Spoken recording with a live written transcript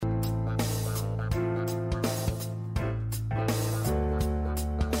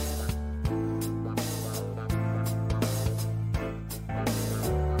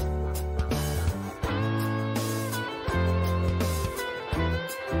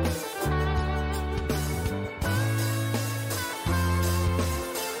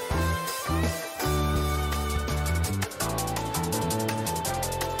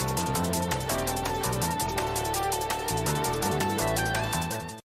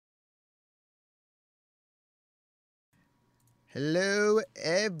Hello,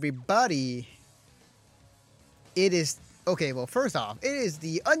 everybody. It is okay. Well, first off, it is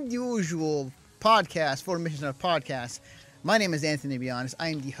the unusual podcast formation of podcasts. My name is Anthony. To be honest, I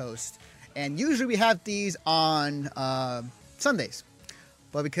am the host, and usually we have these on Sundays,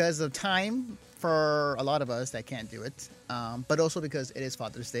 but because of time for a lot of us that can't do it, but also because it is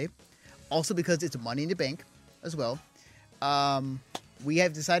Father's Day, also because it's Money in the Bank as well. We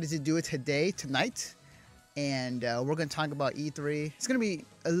have decided to do it tonight. And we're going to talk about E3. It's going to be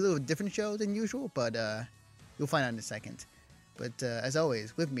a little different show than usual, but you'll find out in a second. But as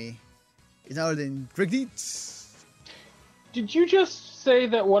always, with me is none other than Greg Dietz. Did you just say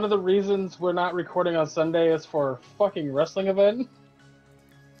that one of the reasons we're not recording on Sunday is for a fucking wrestling event?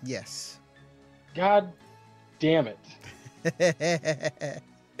 Yes. God damn it.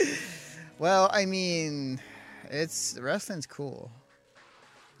 Well, I mean, wrestling's cool.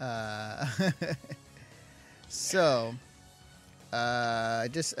 So,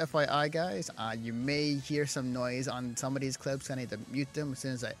 just FYI, guys, you may hear some noise on some of these clips. I need to mute them as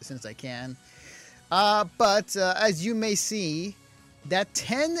soon as I can. But as you may see, that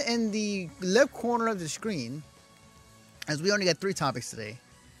 10 in the left corner of the screen, as we only got 3 topics today.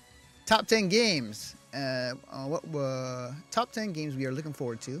 Top 10 games. Top 10 games we are looking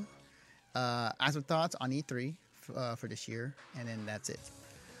forward to. As with thoughts on E3 for this year, and then that's it.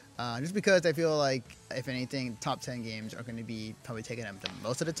 Just because I feel like, if anything, top 10 games are going to be probably taking up the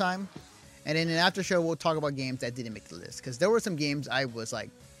most of the time. And in an after show, we'll talk about games that didn't make the list. Because there were some games I was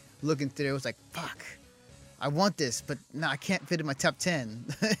like looking through. I was like, fuck, I want this, but no, I can't fit in my top 10.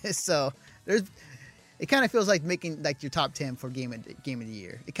 So it kind of feels like making like your top 10 for game of the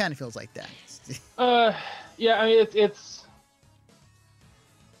year. It kind of feels like that. Yeah, I mean,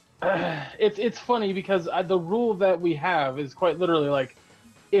 it's funny because the rule that we have is quite literally like,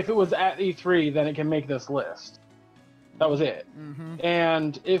 if it was at E3, then it can make this list. That was it. Mm-hmm.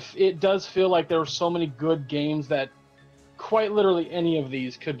 And if it does feel like there were so many good games that quite literally any of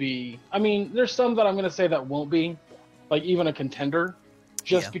these could be... I mean, there's some that I'm going to say that won't be, like even a contender,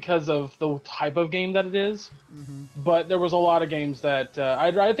 just because of the type of game that it is. Mm-hmm. But there was a lot of games that...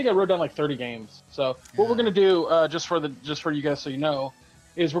 I think I wrote down like 30 games. So what we're going to do, just for you guys so you know,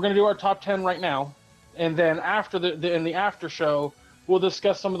 is we're going to do our top 10 right now. And then after in the after show... we'll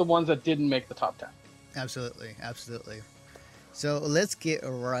discuss some of the ones that didn't make the top 10. Absolutely. So let's get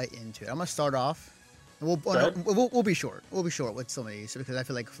right into it. I'm gonna start off. We'll be short. We'll be short with some of these because I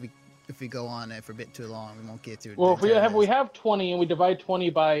feel like if we go on it for a bit too long, we won't get through. Well, if we have 20 and we divide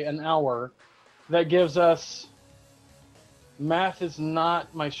 20 by an hour, that gives us. Math is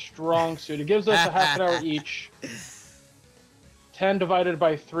not my strong suit. It gives us a half an hour each. 10 divided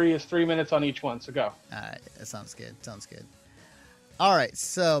by 3 is 3 minutes on each one. So go. All right, that sounds good. All right,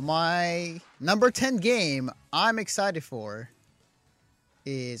 so my number 10 game I'm excited for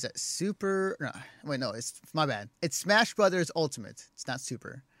is it's my bad. It's Smash Brothers Ultimate. It's not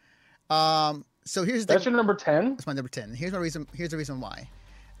Super. So that's your number 10? That's my number 10. Here's the reason why.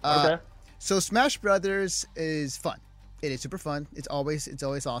 Okay. So Smash Brothers is fun. It is super fun. It's always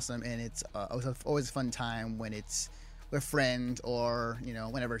awesome, and it's always a fun time when it's with friends or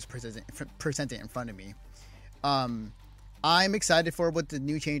whenever it's presented in front of me. I'm excited for what the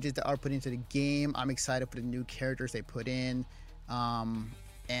new changes that are put into the game. I'm excited for the new characters they put in. And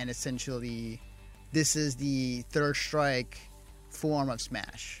essentially, this is the Third Strike form of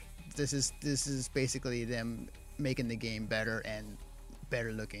Smash. This is basically them making the game better and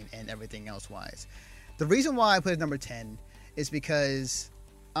better looking and everything else wise. The reason why I put it number 10 is because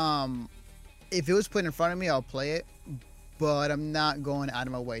if it was put in front of me, I'll play it. But I'm not going out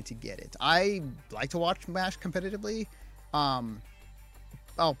of my way to get it. I like to watch Smash competitively. I'll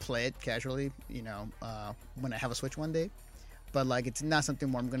play it casually, when I have a Switch one day. But like, it's not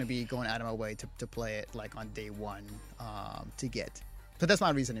something where I'm going to be going out of my way to play it like on day one to get. But that's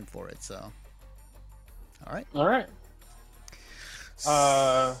my reasoning for it. So, all right.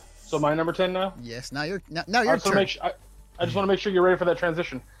 So my number 10 now. Yes. Now your turn. I just want to make sure you're ready for that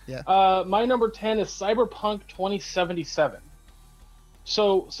transition. Yeah. My number 10 is Cyberpunk 2077.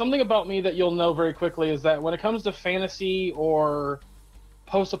 So something about me that you'll know very quickly is that when it comes to fantasy or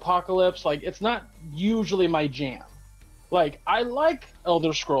post-apocalypse, like, it's not usually my jam. Like, I like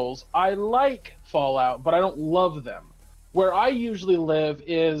Elder Scrolls, I like Fallout, but I don't love them. Where I usually live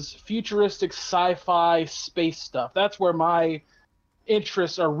is futuristic sci-fi space stuff. That's where my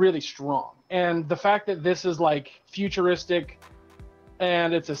interests are really strong. And the fact that this is like futuristic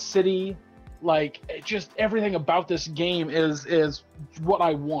and it's a city, like, just everything about this game is what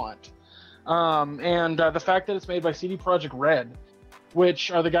I want. And the fact that it's made by CD Projekt Red,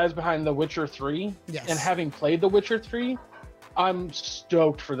 which are the guys behind The Witcher 3, yes. And having played The Witcher 3, I'm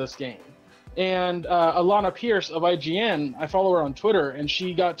stoked for this game. And Alana Pierce of IGN, I follow her on Twitter, and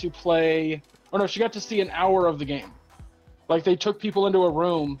she got to play, or no, she got to see an hour of the game. Like they took people into a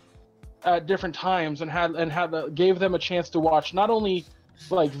room at different times and gave them a chance to watch not only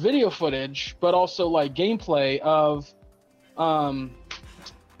like video footage but also like gameplay of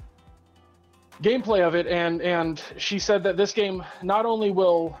it, and she said that this game not only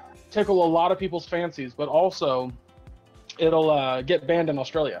will tickle a lot of people's fancies but also it'll get banned in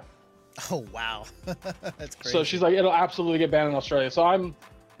Australia. Oh wow. That's crazy. So she's like, it'll absolutely get banned in Australia. So I'm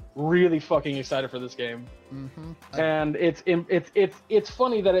really fucking excited for this game. And it's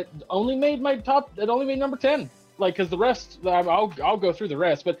funny that it only made number 10, like, because the rest I'll go through the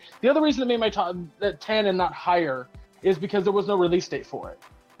rest, but the other reason it made my top 10 and not higher is because there was no release date for it.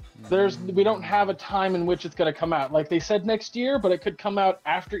 We don't have a time in which it's going to come out. Like they said next year, but it could come out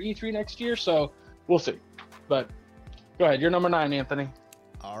after E3 next year, so we'll see. But go ahead, you're number 9, Anthony.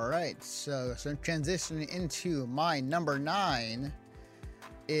 All right, so transitioning into my number 9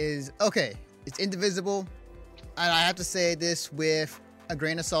 is, okay, it's Indivisible, and I have to say this with a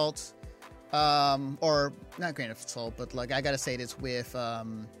grain of salt, or not grain of salt, but like I gotta say this with a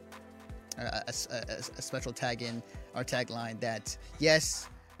special tag-in or tagline that, yes,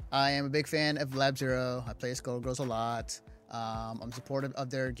 I am a big fan of Lab Zero. I play Skullgirls a lot. I'm supportive of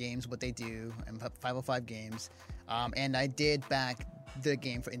their games, what they do, and 505 games, and I did back the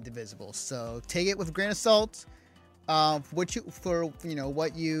game for Indivisible. So take it with a grain of salt. What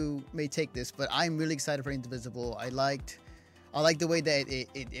you may take this, but I'm really excited for Indivisible. I like the way that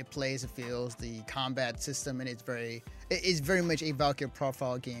it plays, it feels, the combat system, and it's very much a Valkyrie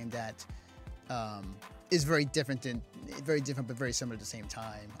profile game that is very different but very similar at the same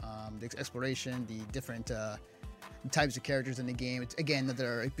time. The exploration, the different types of characters in the game. It's again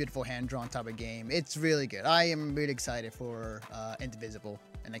another beautiful hand-drawn type of game. It's really good. I am really excited for Indivisible,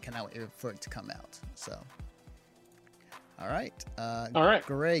 and I cannot wait for it to come out. So, all right,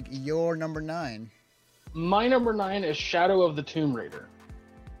 Greg, your number 9. My number 9 is Shadow of the Tomb Raider.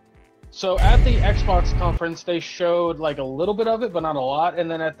 So at the Xbox conference, they showed like a little bit of it, but not a lot. And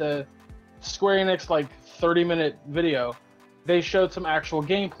then at the Square Enix like 30-minute video, they showed some actual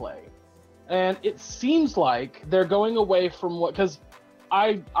gameplay. And it seems like they're going away from what, because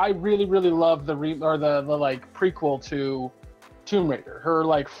I really love the like prequel to Tomb Raider, her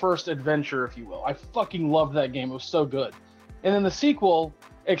like first adventure, if you will. I fucking loved that game. It was so good. And then the sequel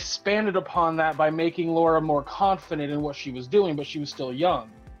expanded upon that by making Laura more confident in what she was doing, but she was still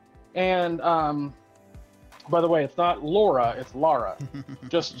young. And by the way, it's not Laura, it's Lara,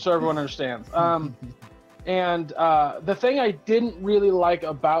 just so everyone understands. And the thing I didn't really like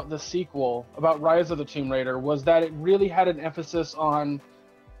about the sequel, about Rise of the Tomb Raider, was that it really had an emphasis on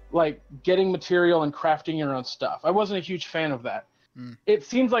like getting material and crafting your own stuff. I wasn't a huge fan of that. It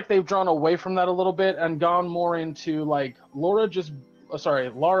seems like they've drawn away from that a little bit and gone more into like Lara just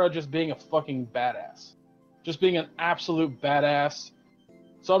being a fucking badass, just being an absolute badass.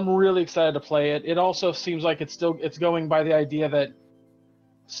 So I'm really excited to play it. It also seems like it's going by the idea that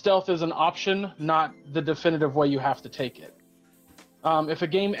stealth is an option, not the definitive way you have to take it. If a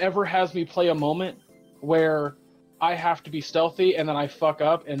game ever has me play a moment where I have to be stealthy and then I fuck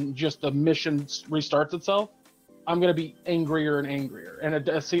up and just the mission restarts itself, I'm going to be angrier and angrier. And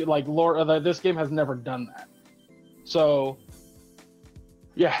this game has never done that. So,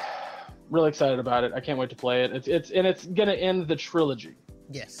 yeah, really excited about it. I can't wait to play it. It's going to end the trilogy.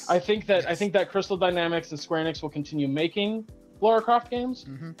 Yes. I think that Crystal Dynamics and Square Enix will continue making Lara Croft games,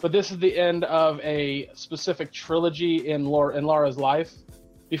 but this is the end of a specific trilogy in Lara's life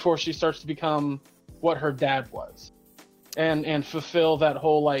before she starts to become what her dad was, and fulfill that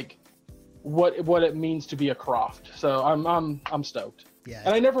whole like what it means to be a Croft. So I'm stoked. Yeah.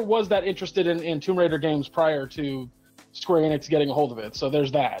 And I never was that interested in Tomb Raider games prior to Square Enix getting a hold of it. So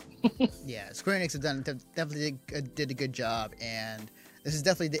there's that. Yeah, Square Enix definitely did a good job, and this is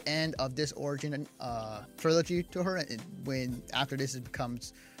definitely the end of this origin trilogy to her. When after this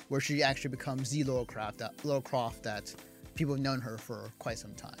becomes where she actually becomes the Lara Croft that people have known her for quite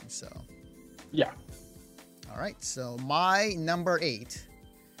some time. So, yeah. All right. So my number 8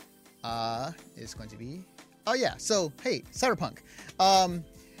 is going to be. Oh yeah. So hey, Cyberpunk.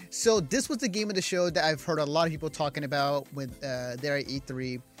 So this was the game of the show that I've heard a lot of people talking about with there at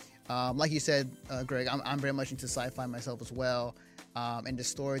E3. Like you said, Greg, I'm very much into sci-fi myself as well. And the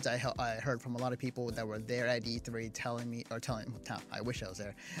stories I heard from a lot of people that were there at E3 I wish I was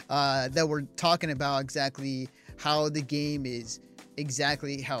there, that were talking about exactly how the game is,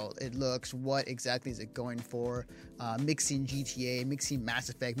 exactly how it looks, what exactly is it going for, mixing GTA, mixing Mass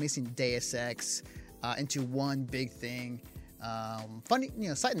Effect, mixing Deus Ex into one big thing. Funny,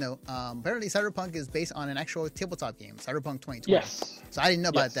 side note. Apparently, Cyberpunk is based on an actual tabletop game, Cyberpunk 2020. Yes. So I didn't know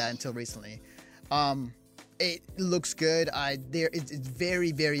about that until recently. It looks good. It's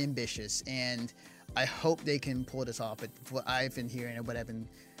very, very ambitious, and I hope they can pull this off. But what I've been hearing and what I've been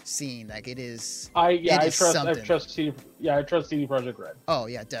seeing, like it is. I trust CD Projekt Red. Oh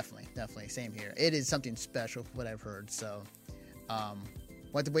yeah, definitely. Same here. It is something special, from what I've heard. So, we'll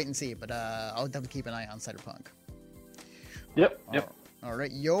have to wait and see. But I'll definitely keep an eye on Cyberpunk. Yep. All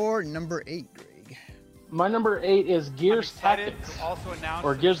right, your number 8, Greg. My number 8 is Gears Tactics,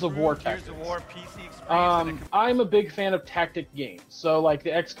 or Gears of War Tactics. Gears of War PC experience. I'm a big fan of tactic games. So like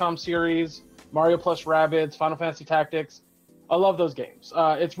the XCOM series, Mario plus Rabbids, Final Fantasy Tactics. I love those games.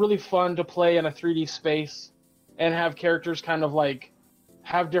 It's really fun to play in a 3D space and have characters kind of like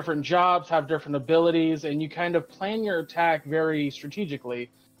have different jobs, have different abilities, and you kind of plan your attack very strategically.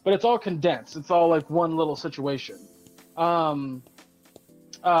 But it's all condensed. It's all like one little situation.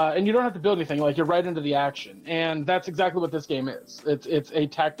 And you don't have to build anything, like you're right into the action, and that's exactly what this game is. It's a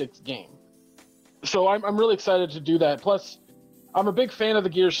tactics game, so I'm really excited to do that. Plus, I'm a big fan of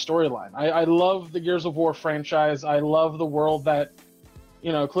the Gears storyline. I love the Gears of War franchise. I love the world that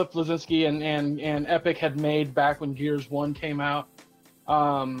Cliff Bleszinski and Epic had made back when Gears 1 came out.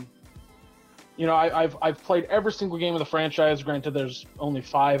 I've played every single game of the franchise. Granted, there's only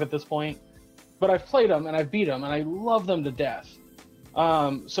 5 at this point, but I've played them and I've beat them, and I love them to death.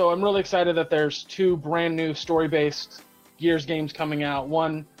 So I'm really excited that there's 2 brand new story-based Gears games coming out.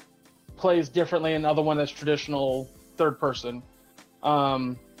 One plays differently, and the other one that's traditional third person.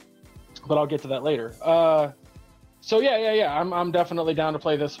 But I'll get to that later. So yeah. I'm definitely down to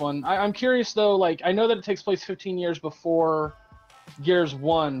play this one. I'm curious though. Like I know that it takes place 15 years before Gears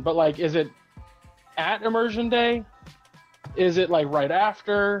 1, but like, is it at Immersion Day? Is it like right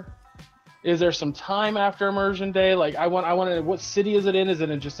after? Is there some time after Immersion Day? Like, I want to know, what city is it in? Is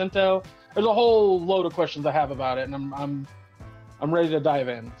it in Jacinto? There's a whole load of questions I have about it, and I'm ready to dive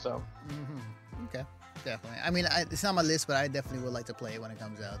in. So. Mm-hmm. Okay, definitely. I mean, it's not on my list, but I definitely would like to play it when it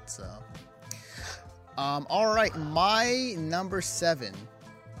comes out. So. All right, my number 7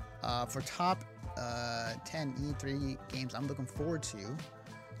 for top 10 E3 games I'm looking forward to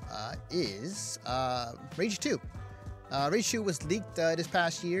is Rage 2. Rage 2 was leaked this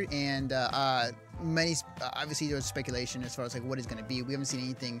past year, and obviously there was speculation as far as like what it's going to be. We haven't seen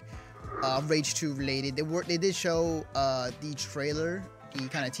anything Rage 2 related. They did show the trailer, the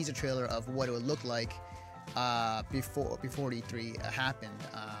kind of teaser trailer of what it would look like before E3 happened,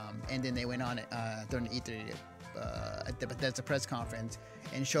 and then they went on it during the E3 at the Bethesda press conference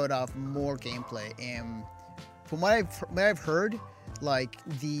and showed off more gameplay. And from what I've heard, like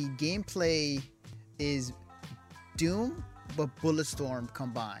the gameplay is Doom but Bulletstorm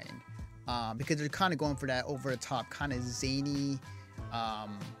combined, because they're kind of going for that over the top kind of zany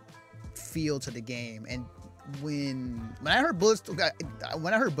feel to the game. And when I heard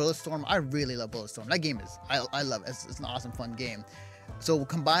Bulletstorm, I really love Bulletstorm. That game is I love it. It's an awesome fun game. So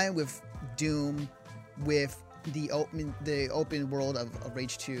combined with Doom, with the open world of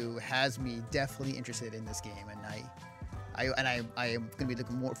Rage 2 has me definitely interested in this game, and I am gonna be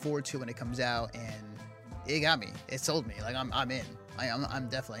looking more forward to when it comes out, and it got me. It sold me. Like I'm in. I'm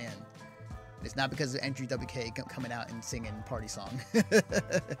definitely in. It's not because of Andrew WK coming out and singing party song.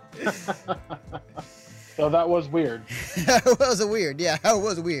 So that was weird. It was weird. Yeah, it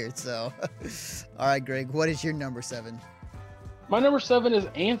was weird. So, all right, Greg, what is your number 7? My number 7 is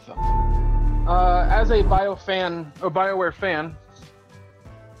Anthem. As a BioWare fan,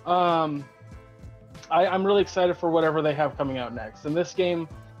 I'm really excited for whatever they have coming out next. And this game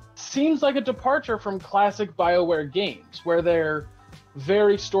seems like a departure from classic BioWare games, where they're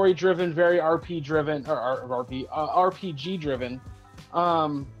very story-driven, very RPG-driven.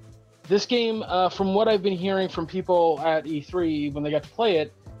 This game, from what I've been hearing from people at E3 when they got to play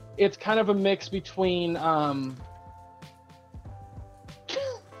it, it's kind of a mix between...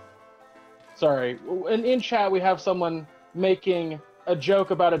 Sorry. In chat, we have someone making a joke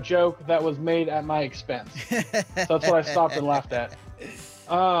about a joke that was made at my expense. So that's what I stopped and laughed at.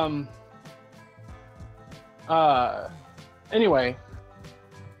 Anyway,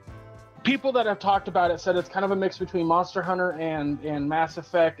 people that have talked about it said it's kind of a mix between Monster Hunter and Mass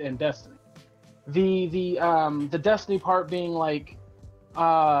Effect and Destiny. The Destiny part being like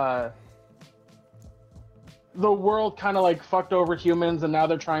the world kind of like fucked over humans and now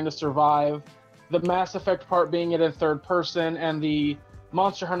they're trying to survive. The Mass Effect part being it in third person, and the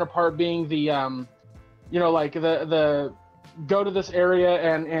Monster Hunter part being the like the go to this area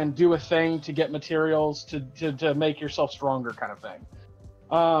and do a thing to get materials to make yourself stronger kind of thing.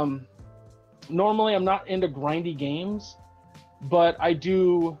 Normally I'm not into grindy games, but I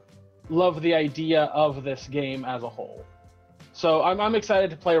do love the idea of this game as a whole. So I'm excited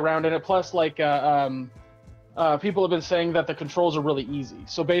to play around in it. Plus, like, people have been saying that the controls are really easy.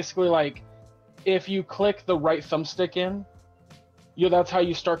 So basically, like, if you click the right thumbstick in, that's how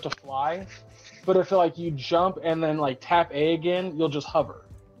you start to fly. But if like you jump and then like tap A again, you'll just hover.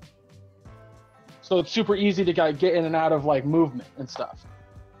 So it's super easy to get in and out of like movement and stuff.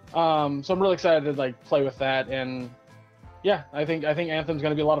 So I'm really excited to like play with that, and yeah, I think Anthem's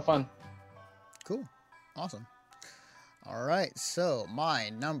going to be a lot of fun. Cool, awesome. All right, so my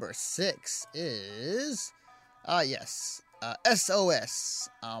number 6 is SOS.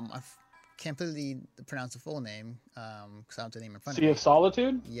 I can't completely pronounce the full name because I don't have the name in front of me. Sea of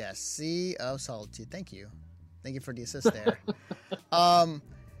Solitude? Yes, Sea of Solitude. Thank you for the assist there.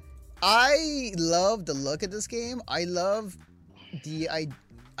 I love the look of this game. I love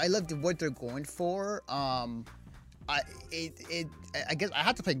what they're going for. I guess I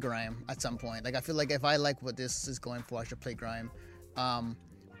have to play Grime at some point. Like, I feel like if I like what this is going for, I should play Grime.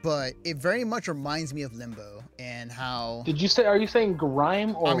 But it very much reminds me of Limbo and how. Are you saying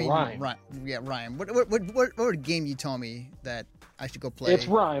Grime or Rime? Yeah, Rime. What game you told me that I should go play? It's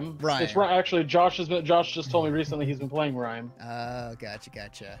Rime. It's Rime. Actually, Josh just told me recently he's been playing Rime. Oh,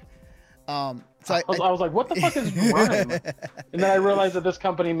 gotcha. So I was like, what the fuck is Rime? And then I realized that this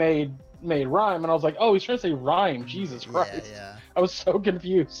company made Rime, and I was like, oh, he's trying to say Rhyme. Jesus Christ. Yeah. I was so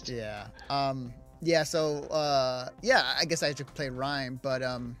confused. Yeah. So I guess I should play Rime, but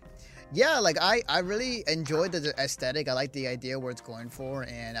like I really enjoyed the aesthetic. I like the idea where it's going for,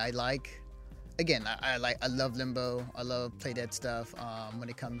 and I love Limbo. I love Playdead stuff when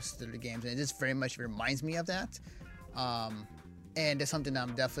it comes to the games, and it just very much reminds me of that. And it's something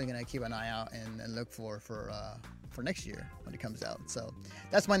I'm definitely gonna keep an eye out and look for next year when it comes out. So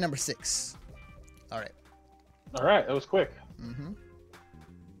that's my number 6. All right, that was quick. Mm-hmm.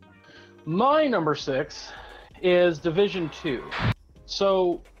 My number 6 is Division 2.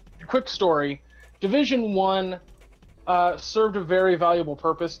 So, quick story. Division 1 served a very valuable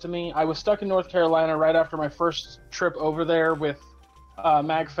purpose to me. I was stuck in North Carolina right after my first trip over there with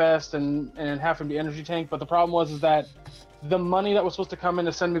MagFest and having the energy tank, but the problem was that the money that was supposed to come in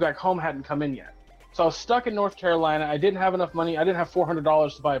to send me back home hadn't come in yet. So I was stuck in North Carolina. I didn't have enough money. I didn't have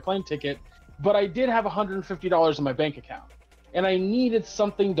 $400 to buy a plane ticket, but I did have $150 in my bank account. And I needed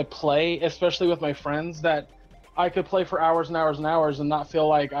something to play, especially with my friends, that I could play for hours and hours and hours and not feel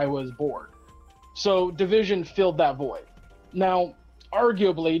like I was bored. So Division filled that void. Now,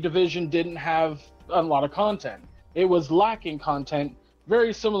 arguably, Division didn't have a lot of content. It was lacking content,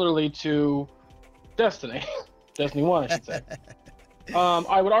 very similarly to Destiny. Destiny 1, I should say.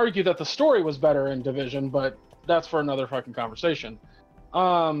 I would argue that the story was better in Division, but that's for another fucking conversation.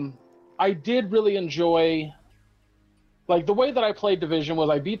 I did really enjoy... Like, the way that I played Division was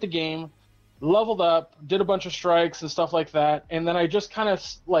I beat the game, leveled up, did a bunch of strikes and stuff like that, and then I just kind of,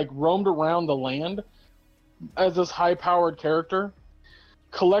 like, roamed around the land as this high-powered character,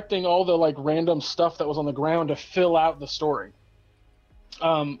 collecting all the, like, random stuff that was on the ground to fill out the story.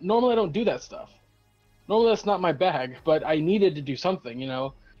 Normally I don't do that stuff. Normally that's not my bag, but I needed to do something, you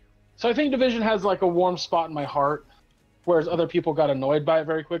know? So I think Division has, like, a warm spot in my heart, whereas other people got annoyed by it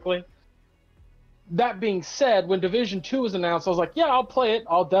very quickly. That being said, when Division 2 was announced, I was like, yeah, I'll play it.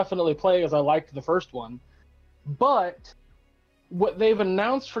 I'll definitely play it, as I liked the first one. But what they've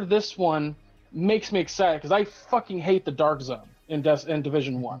announced for this one makes me excited, because I fucking hate the Dark Zone in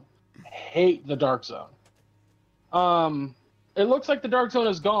Division 1. Hate the Dark Zone. It looks like the Dark Zone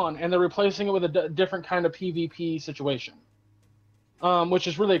is gone, and they're replacing it with a different kind of PvP situation, which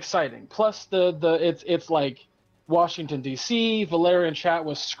is really exciting. Plus, it's like Washington, D.C. Valerian chat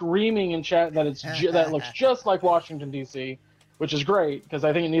was screaming in chat that that looks just like Washington, D.C., which is great, because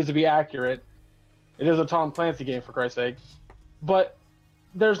I think it needs to be accurate. It is a Tom Clancy game, for Christ's sake. But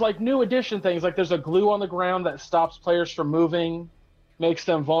there's, like, new addition things. Like, there's a glue on the ground that stops players from moving, makes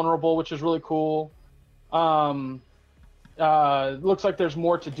them vulnerable, which is really cool. Looks like there's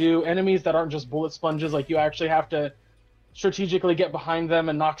more to do. Enemies that aren't just bullet sponges, like, you actually have to strategically get behind them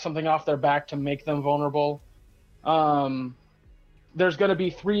and knock something off their back to make them vulnerable. There's going to be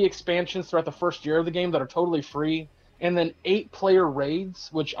 3 expansions throughout the first year of the game that are totally free, and then 8-player raids,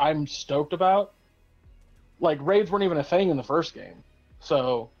 which I'm stoked about. Like, raids weren't even a thing in the first game,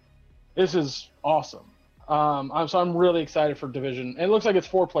 so this is awesome. I'm really excited for Division. And it looks like it's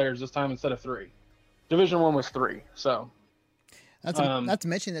 4 players this time instead of 3. Division 1 was 3, so. Not to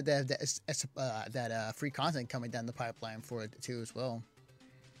mention that they have that free content coming down the pipeline for it too as well.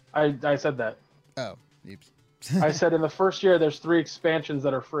 I said that. Oh, oops. I said in the first year, there's 3 expansions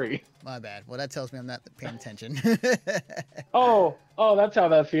that are free. My bad. Well, that tells me I'm not paying attention. Oh, that's how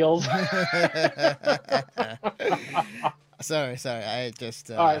that feels. sorry. I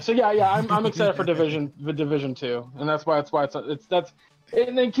just. All right, so yeah, I'm excited for Division 2, and that's why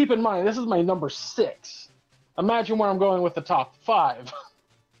and then keep in mind, this is my number 6. Imagine where I'm going with the top 5.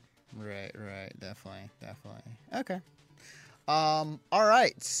 Right, definitely. Okay. All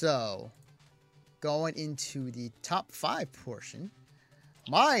right, so going into the top 5 portion,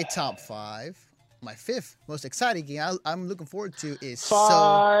 my top 5, my 5th most exciting game I'm looking forward to is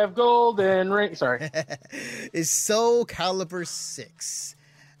 5 golden ring. Sorry, is Soul Calibur 6.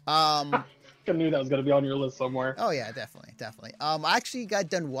 I knew that was gonna be on your list somewhere. Oh yeah, definitely. I actually got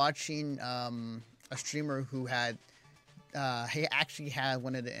done watching a streamer who had. He actually had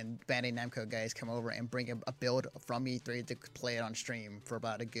one of the Bandai Namco guys come over and bring a build from E3 to play it on stream for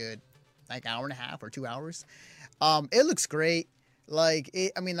about a good hour and a half or 2 hours. It looks great.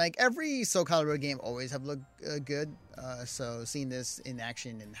 Every Soul Calibur game always have looked good. So seeing this in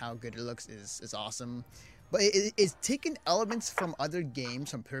action and how good it looks is awesome. But it's taken elements from other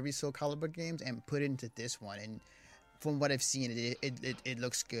games, from previous Soul Calibur games, and put it into this one. And from what I've seen, it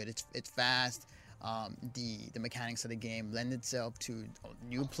looks good. It's fast. The mechanics of the game lend itself to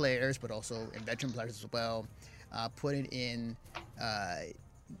new players, but also veteran players as well. Put it in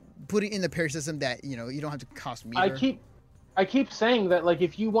the pair system that you don't have to cost meter. I keep saying that, like,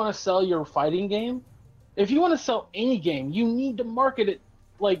 if you want to sell your fighting game, if you want to sell any game, you need to market it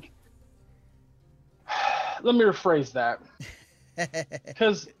like. Let me rephrase that,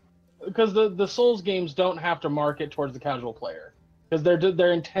 because the Souls games don't have to market towards the casual player, because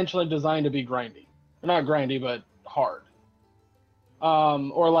they're intentionally designed to be grindy. Not grindy, but hard.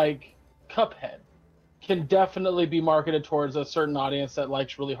 Or like Cuphead can definitely be marketed towards a certain audience that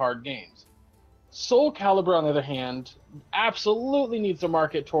likes really hard games. Soul Calibur, on the other hand, absolutely needs to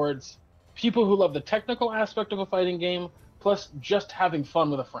market towards people who love the technical aspect of a fighting game, plus just having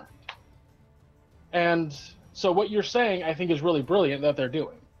fun with a friend. And so what you're saying, I think, is really brilliant that they're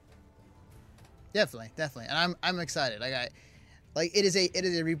doing. Definitely, and I'm excited. It is a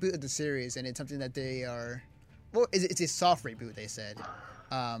reboot of the series, and it's something that they are. Well, it's a soft reboot, they said,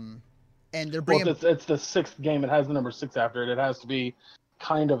 and they're bringing. Well, it's the 6th game. It has the number 6 after it. It has to be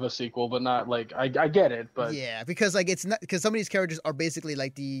kind of a sequel, but not like I get it, but yeah, because it's not, because some of these characters are basically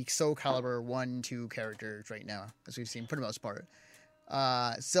like the Soul Calibur 1-2 characters right now, as we've seen for the most part.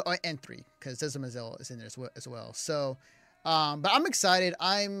 And 3, because Zezumazil is in there as well. So, but I'm excited.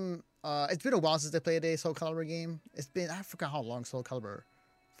 It's been a while since I played a Soul Calibur game. I forgot how long Soul Calibur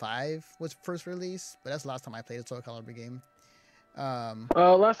 5 was first released, but that's the last time I played a Soul Calibur game.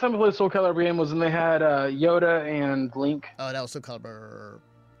 Last time I played Soul Calibur game was when they had Yoda and Link. Oh, that was Soul Calibur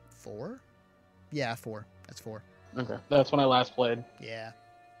 4? Yeah, 4. That's 4. Okay, that's when I last played. Yeah,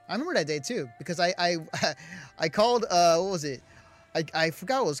 I remember that day too, because I called, what was it? I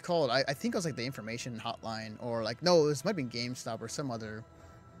forgot what it was called. I think it was like the information hotline, or like, no, it might have been GameStop or some other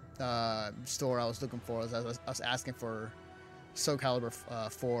store I was looking for. I was asking for Soul Calibur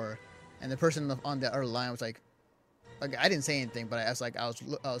 4, and the person on the other line was like I didn't say anything, but I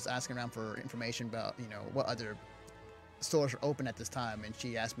was asking around for information about what other stores are open at this time, and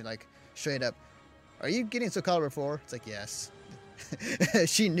she asked me like straight up, "Are you getting Soul Calibur 4?" It's like, yes.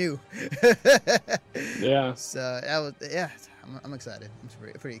 She knew. Yeah. So I'm excited. I'm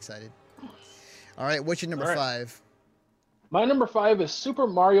pretty excited. All right, what's your number 5? My number 5 is Super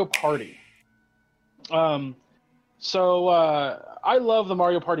Mario Party. I love the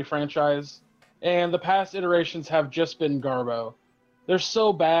Mario Party franchise, and the past iterations have just been garbo. They're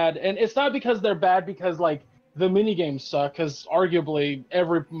so bad, and it's not because they're bad because like the minigames suck, because arguably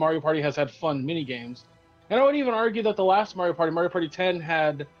every Mario Party has had fun minigames. And I would even argue that the last Mario Party 10,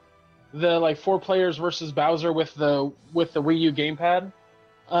 had the like 4 players versus Bowser with the Wii U gamepad.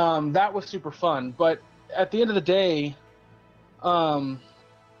 That was super fun, but at the end of the day,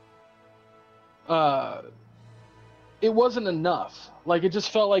 it wasn't enough. Like, it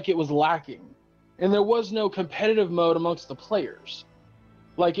just felt like it was lacking, and there was no competitive mode amongst the players.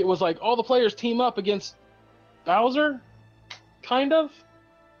 Like, it was like all the players team up against Bowser, kind of.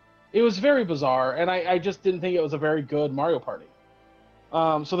 It was very bizarre, and I just didn't think it was a very good Mario Party.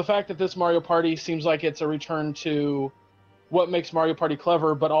 So the fact that this Mario Party seems like it's a return to what makes Mario Party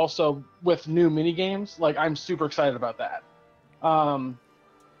clever, but also with new minigames, like, I'm super excited about that.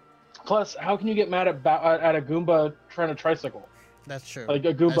 Plus, how can you get mad at a Goomba trying to tricycle? That's true. Like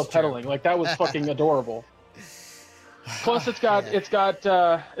a Goomba pedaling. Like, that was fucking adorable. Plus, it's got Yeah. it's got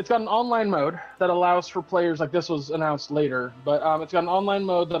an online mode that allows for players, like this was announced later, but it's got an online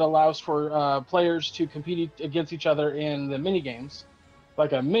mode that allows for players to compete against each other in the mini games,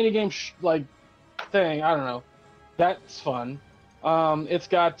 like a minigame like thing. I don't know. That's fun. It's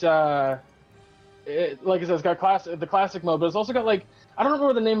got like I said, it's got the classic mode, but it's also got like, I don't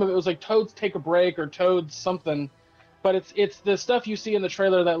remember the name of it. It was like Toad's Take a Break or Toad's something, but it's the stuff you see in the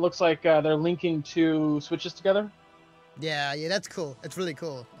trailer that looks like they're linking two switches together. Yeah, that's cool. It's really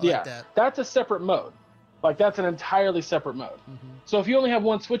cool. I Yeah, like that. that's a separate mode. Like that's an entirely separate mode. Mm-hmm. So if you only have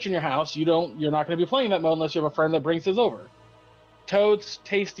one Switch in your house, you're not going to be playing that mode unless you have a friend that brings his over. Toad's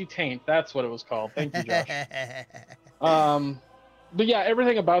Tasty Taint, that's what it was called. Thank you, Josh. But yeah,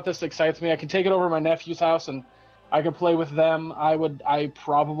 everything about this excites me. I can take it over to my nephew's house and I can play with them. I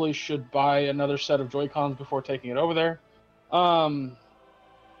probably should buy another set of Joy-Cons before taking it over there.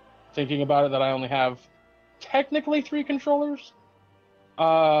 Thinking about it, that I only have technically 3 controllers.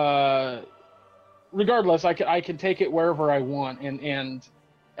 Regardless, I can take it wherever I want, and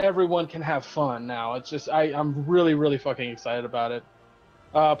everyone can have fun now. It's just I'm really, really fucking excited about it.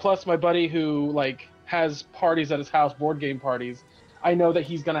 Plus, my buddy who like has parties at his house, board game parties, I know that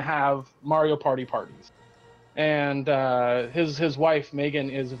he's gonna have Mario Party parties, and his wife Megan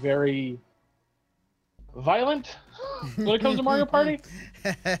is very violent when it comes to Mario Party.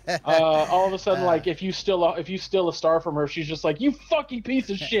 All of a sudden, like if you steal a star from her, she's just like, "You fucking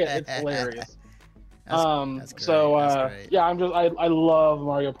piece of shit." It's hilarious. That's great. So That's great. yeah, I love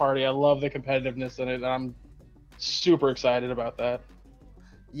Mario Party. I love the competitiveness in it. And I'm super excited about that.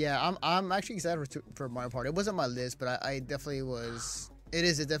 Yeah, I'm actually excited for Mario Party. It wasn't on my list, but I definitely was. It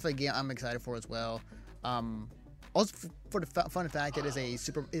is definitely a game I'm excited for as well. Also for the fun fact, it is a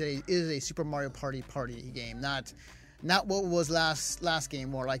Super Mario Party game, not what was last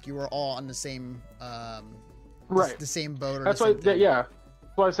game, where like you were all on the same Right, the same boat. Or that's the why same thing. yeah,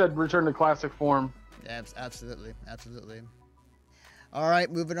 that's why I said return to classic form. Absolutely. All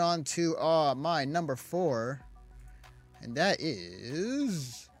right, moving on to my number 4. And that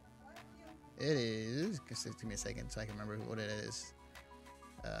is... Just give me a second so I can remember what it is.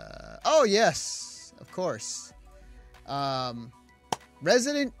 Oh, yes. Of course.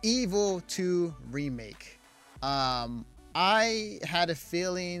 Resident Evil 2 Remake. I had a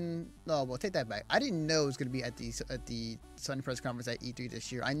feeling... No, well, take that back. I didn't know it was going to be at the Sony press conference at E3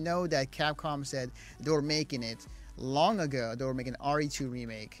 this year. I know that Capcom said they were making it long ago. They were making an RE2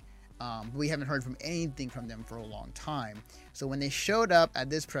 remake. We haven't heard from anything from them for a long time. So when they showed up at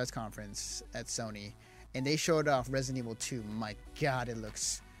this press conference at Sony, and they showed off Resident Evil 2, my God, it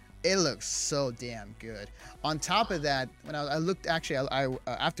looks so damn good. On top of that, when I looked, actually,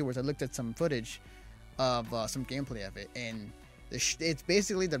 afterwards, I looked at some footage of some gameplay of it, and it's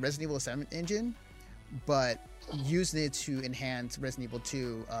basically the Resident Evil 7 engine, but using it to enhance Resident Evil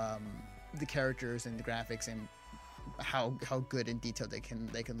 2, the characters and the graphics and how good and detailed they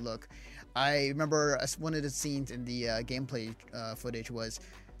can look. I remember one of the scenes in the gameplay footage was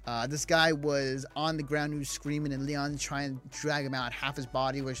this guy was on the ground, he was screaming, and Leon trying to drag him out. Half his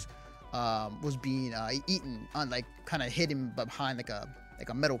body was being eaten, on like kind of hidden behind like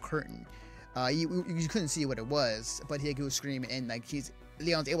a metal curtain. You couldn't see what it was, but he was screaming, and like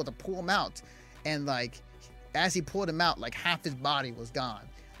Leon's able to pull him out, and like as he pulled him out, like half his body was gone.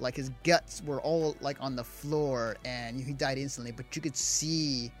 Like his guts were all like on the floor, and he died instantly. But you could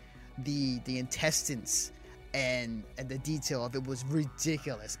see the intestines and the detail of it was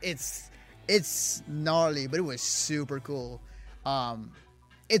ridiculous. It's gnarly, but it was super cool.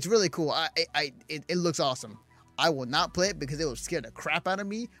 It's really cool. It looks awesome. I will not play it because it will scare the crap out of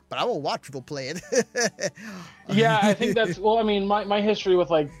me, but I will watch people play it. Yeah, I think that's, well, I mean, my history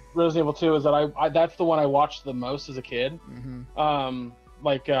with like Resident Evil 2 is that I that's the one I watched the most as a kid. Mm-hmm.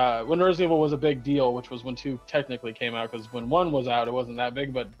 When Resident Evil was a big deal, which was when 2 technically came out, because when 1 was out, it wasn't that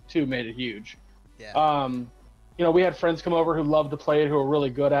big, but 2 made it huge. Yeah. We had friends come over who loved to play it, who were really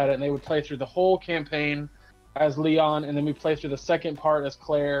good at it, and they would play through the whole campaign as Leon, and then we played through the second part as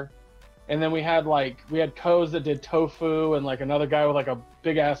Claire. And then we had Coz that did Tofu, and like another guy with like a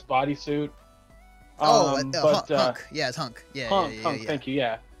big ass bodysuit. Hunk. Yeah, it's Hunk. Yeah, Hunk. Thank you.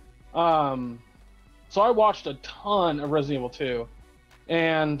 Yeah. So I watched a ton of Resident Evil 2,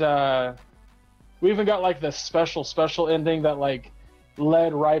 and we even got like this special ending that like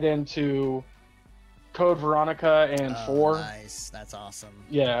led right into Code Veronica and 4. Nice. That's awesome.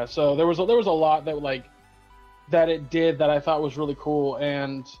 Yeah. So there was a lot that it did that I thought was really cool,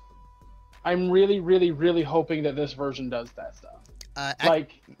 and I'm really, really, really hoping that this version does that stuff.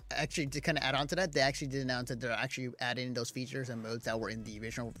 Like, actually, to kind of add on to that, they actually did announce that they're actually adding those features and modes that were in the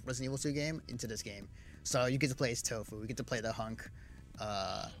original Resident Evil 2 game into this game. So you get to play as Tofu, you get to play the Hunk.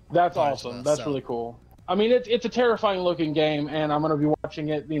 that's awesome. well, That's so- really cool. I mean, it's a terrifying looking game, and I'm gonna be watching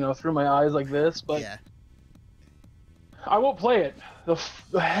it, through my eyes like this. But Yeah. I won't play it. The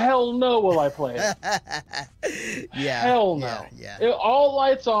hell no will I play it. Yeah. Hell no. Yeah. All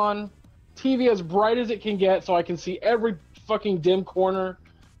lights on, TV as bright as it can get, so I can see every fucking dim corner.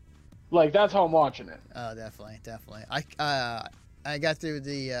 Like, that's how I'm watching it. Oh, definitely. I got through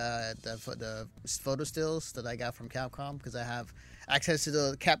the photo stills that I got from Capcom because I have access to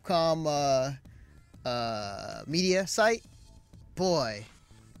the Capcom media site. Boy,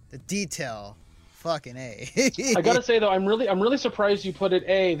 the detail, fucking A. I gotta say though, I'm really surprised you put it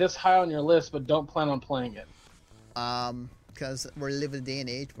this high on your list, but don't plan on playing it. Because we're living in a day and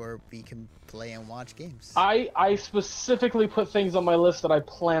age where we can play and watch games. I specifically put things on my list that I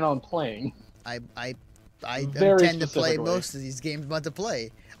plan on playing. I Very intend to play specifically. most of these games I'm about to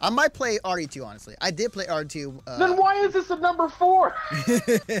play. I might play RE2, honestly. I did play RE2. Then why is this at number 4?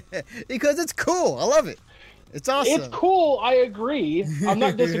 Because it's cool. I love it. It's awesome. It's cool. I agree. I'm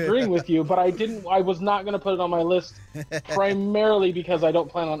not disagreeing with you, but I was not going to put it on my list primarily because I don't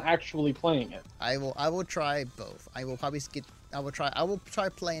plan on actually playing it. I will try both. I will try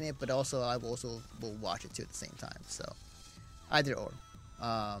playing it, but also I will watch it too at the same time. So either or.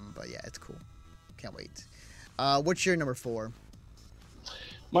 But yeah, it's cool. Can't wait. What's your number 4?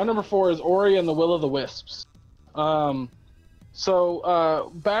 My number 4 is Ori and the Will of the Wisps.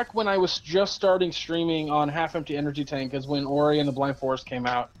 So back when I was just starting streaming on Half Empty Energy Tank is when Ori and the Blind Forest came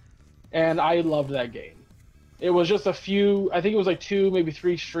out, and I loved that game. It was just a few, I think it was like 2, maybe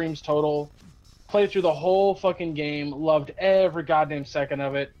 3 streams total. Played through the whole fucking game, loved every goddamn second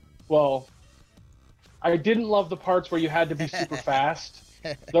of it. Well, I didn't love the parts where you had to be super fast.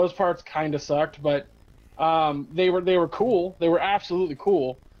 Those parts kind of sucked, but they were cool. They were absolutely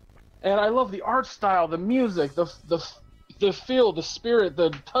cool, and I love the art style, the music, the feel, the spirit, the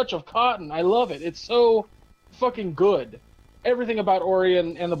touch of Cotton. I love it. It's so fucking good. Everything about Ori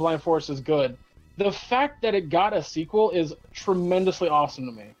and the Blind Forest is good. The fact that it got a sequel is tremendously awesome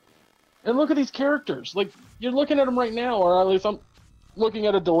to me. And look at these characters. Like, you're looking at them right now, or at least I'm looking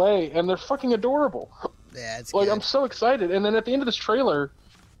at a delay, and they're fucking adorable. Yeah, it's Like, good. I'm so excited. And then at the end of this trailer,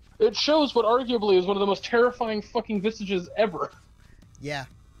 it shows what arguably is one of the most terrifying fucking visages ever. Yeah.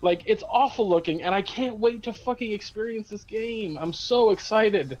 Like, it's awful looking, and I can't wait to fucking experience this game. I'm so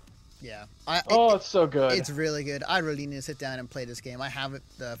excited. Yeah. It's so good. It's really good. I really need to sit down and play this game. I have it,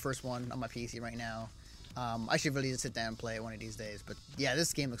 the first one, on my PC right now. I should really sit down and play it one of these days. But yeah,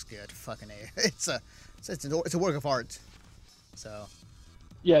 this game looks good. Fucking A. It's a work of art. So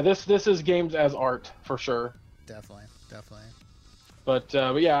Yeah, this is games as art for sure. definitely. But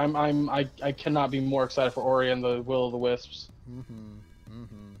yeah, I cannot be more excited for Ori and the Will of the Wisps.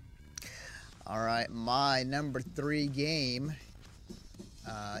 All right, my number 3 game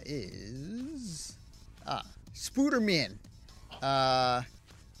is Spooderman. So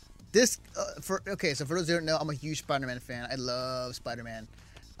for those who don't know, I'm a huge Spider-Man fan. I love Spider-Man,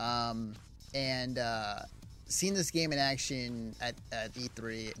 and seeing this game in action at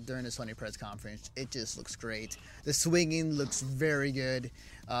E3 during the Sony press conference, it just looks great. The swinging looks very good.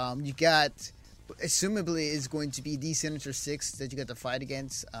 You got, assumably, is going to be the Sinister Six that you got to fight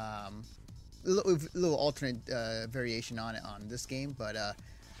against. Little alternate variation on this game, but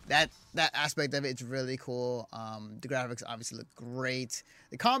that aspect of it is really cool. The graphics obviously look great.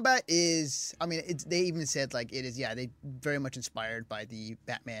 The combat is, I mean, they even said like it is. Yeah, they very much inspired by the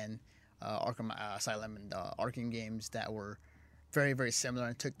Batman, Arkham Asylum, and Arkham games that were very, very similar,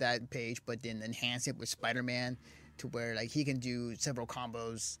 and took that page, but then enhanced it with Spider-Man to where like he can do several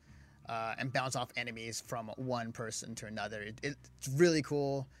combos and bounce off enemies from one person to another. It's really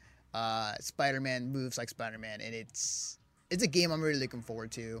cool. Spider-Man moves like Spider-Man, and it's a game I'm really looking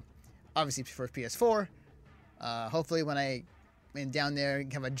forward to. Obviously for PS4. Hopefully when I'm down there,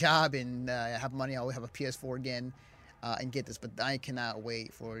 have a job and have money, I'll have a PS4 again and get this. But I cannot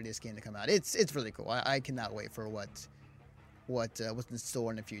wait for this game to come out. It's really cool. I cannot wait for what's in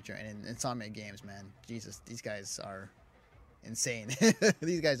store in the future. And Insomniac Games, man, Jesus, these guys are insane.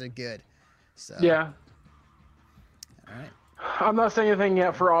 These guys are good. So Yeah. All right. I'm not saying anything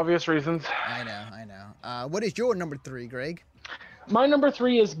yet for obvious reasons. I know. What is your number 3, Greg? My number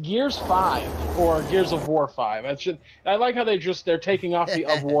 3 is Gears 5 or Gears of War 5. I like how they're taking off the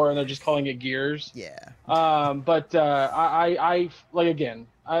of war and they're just calling it Gears. Yeah. But I like, again,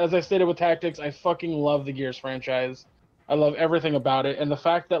 as I stated with Tactics, I fucking love the Gears franchise. I love everything about it, and the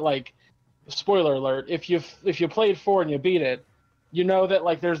fact that, like, spoiler alert, if you played 4 and you beat it, you know that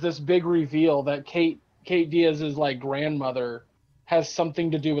like there's this big reveal that Kate Diaz's like grandmother has something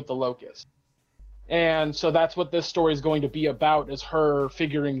to do with the Locust. And so that's what this story is going to be about, is her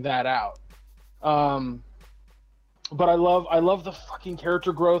figuring that out. But I love the fucking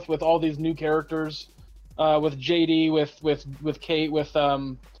character growth with all these new characters, with JD, with Kate, with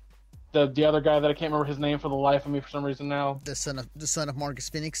the other guy that I can't remember his name for the life of me for some reason now. The son of Marcus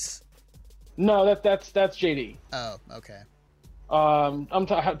Phoenix. No, that's JD. Oh, okay. I'm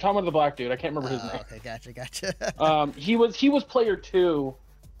talking about the black dude. I can't remember his name. Okay, gotcha. He was player 2,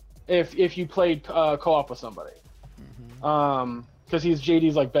 if you played co-op with somebody. Mm-hmm. Because he's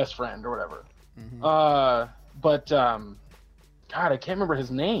JD's like best friend or whatever. Mm-hmm. God, I can't remember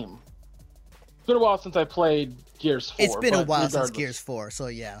his name. It's been a while since I played Gears 4. It's been a while regardless. since Gears 4, so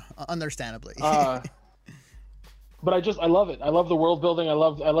yeah, understandably. But I love it. I love the world building. I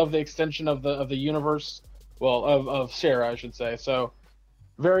love the extension of the universe. Well, of Sarah, I should say. So,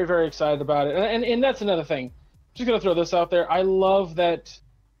 very, very excited about it. And that's another thing. Just gonna throw this out there. I love that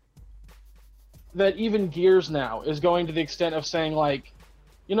even Gears now is going to the extent of saying, like,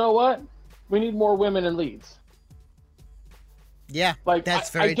 you know what? We need more women in leads. Yeah, like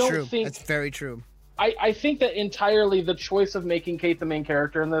that's very true. That's very true. I think that entirely the choice of making Kate the main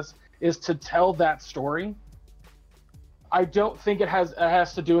character in this is to tell that story. I don't think it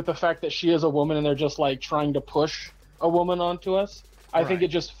has to do with the fact that she is a woman and they're just like trying to push a woman onto us. I think it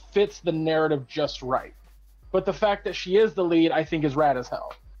just fits the narrative just right. But the fact that she is the lead, I think, is rad as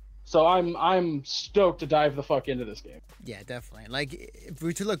hell. So I'm stoked to dive the fuck into this game. Yeah, definitely. Like, if we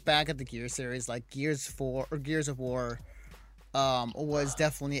were to look back at the Gears series, like Gears 4 or Gears of War, was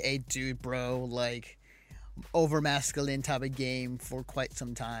definitely a dude bro, like, over masculine type of game for quite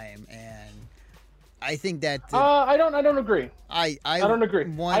some time, and I think that I don't agree. I don't agree.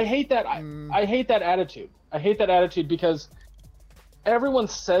 I hate that. I hate that attitude. I hate that attitude because everyone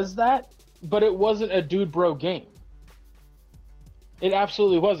says that, but it wasn't a dude bro game. It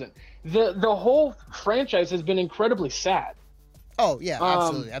absolutely wasn't. The whole franchise has been incredibly sad. Oh yeah,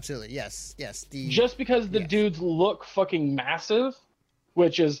 absolutely, yes. Just because the dudes look fucking massive,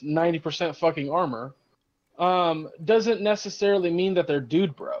 which is 90% fucking armor, doesn't necessarily mean that they're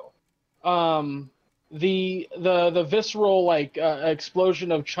dude bro. The visceral like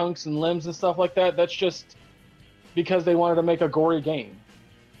explosion of chunks and limbs and stuff like that, that's just because they wanted to make a gory game.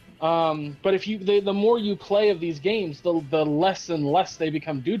 But if the more you play of these games, the less and less they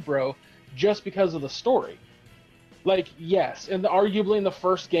become dude bro, just because of the story. Like, yes, and arguably in the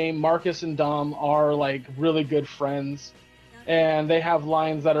first game, Marcus and Dom are like really good friends, and they have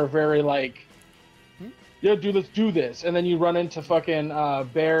lines that are very like, yeah, dude, let's do this. And then you run into fucking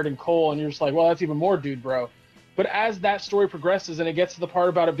Baird and Cole, and you're just like, well, that's even more dude bro. But as that story progresses and it gets to the part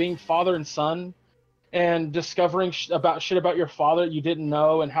about it being father and son, and discovering shit about your father that you didn't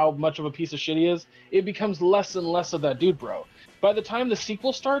know and how much of a piece of shit he is, it becomes less and less of that dude bro. By the time the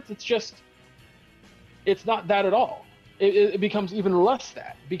sequel starts, it's not that at all. It becomes even less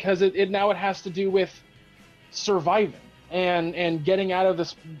that, because it now has to do with surviving and getting out of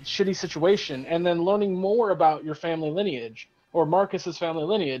this shitty situation, and then learning more about your family lineage, or Marcus's family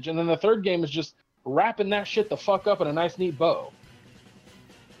lineage. And then the third game is just wrapping that shit the fuck up in a nice neat bow.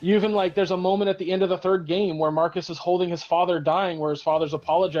 You even, like, there's a moment at the end of the third game where Marcus is holding his father dying, where his father's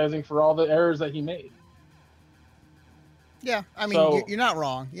apologizing for all the errors that he made. Yeah, I mean, you're not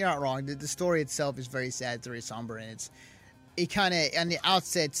wrong. You're not wrong. The story itself is very sad, it's very somber, and it kind of, on the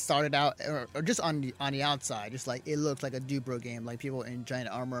outset, started out, or just on the outside, just like, it looked like a Dubro game, like people in giant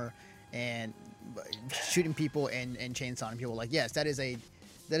armor and shooting people and chainsawing people. Like, yes, that is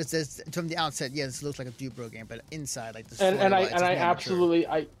from the outset, yes, it looks like a Dubro game, but inside, like, the story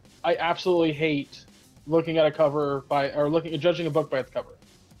I absolutely hate looking at a cover judging a book by its cover,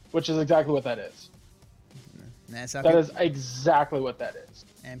 which is exactly what that is. That is exactly what that is.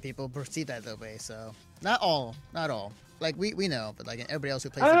 And people perceive that way, so not all. Like, we know, but like everybody else who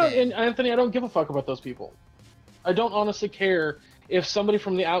plays the game. And Anthony, I don't give a fuck about those people. I don't honestly care if somebody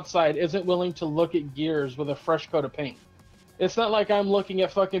from the outside isn't willing to look at Gears with a fresh coat of paint. It's not like I'm looking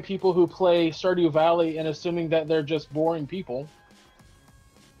at fucking people who play Stardew Valley and assuming that they're just boring people.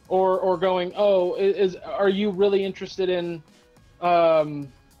 Or going, oh, are you really interested in God,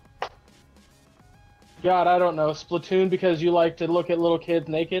 I don't know, Splatoon because you like to look at little kids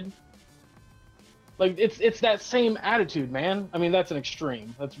naked? Like, it's that same attitude, man. I mean, that's an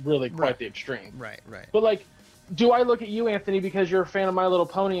extreme. That's really quite the extreme. Right. But, like, do I look at you, Anthony, because you're a fan of My Little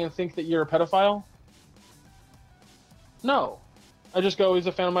Pony and think that you're a pedophile? No. I just go, he's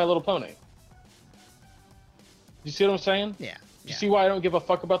a fan of My Little Pony. You see what I'm saying? Yeah. You see why I don't give a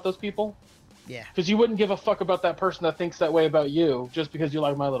fuck about those people? Yeah. Because you wouldn't give a fuck about that person that thinks that way about you just because you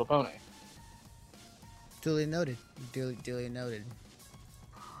like My Little Pony. Duly noted. Duly noted.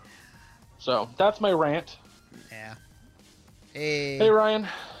 So that's my rant. Yeah. Hey Ryan,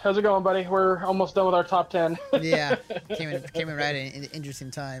 how's it going, buddy? We're almost done with our top 10. Yeah, came in right in an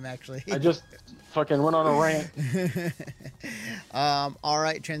interesting time, actually. I just fucking went on a rant. All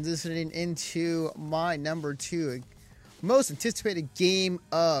right, transitioning into my number 2. Most anticipated game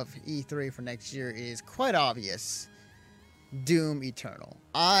of E3 for next year is quite obvious. Doom Eternal.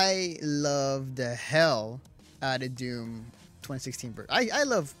 I love the hell out of Doom 2016. I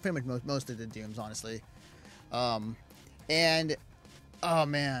love pretty much most of the Dooms, honestly. And oh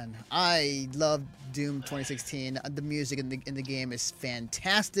man, I love Doom 2016. The music in the game is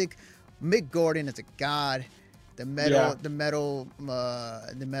fantastic. Mick Gordon is a god. The metal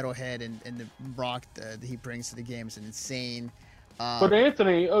head and the rock that he brings to the game is insane. But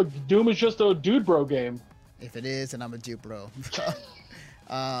Anthony, Doom is just a dude bro game. If it is, then I'm a dude bro. See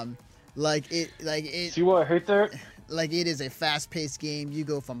what I hate there? Like, it is a fast-paced game. You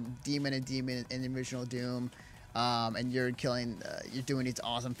go from demon to demon in the original Doom. And you're killing, you're doing these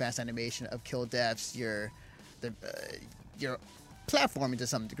awesome fast animation of kill deaths. You're platforming to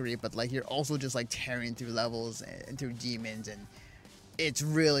some degree, but like you're also just like tearing through levels and through demons, and it's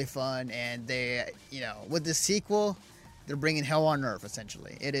really fun. And they, with the sequel, they're bringing hell on earth.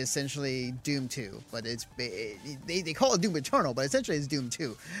 Essentially, it is essentially Doom 2, but they call it Doom Eternal, but essentially it's Doom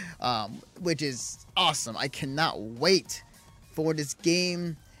 2, which is awesome. I cannot wait for this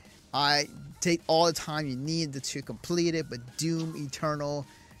game. I take all the time you need to complete it, but Doom Eternal,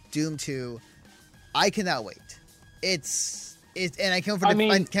 Doom 2, I cannot wait. And I can't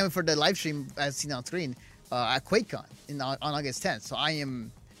wait for the live stream as seen on screen at QuakeCon on August 10th. So I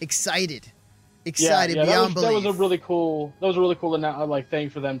am excited beyond belief. That was a really cool thing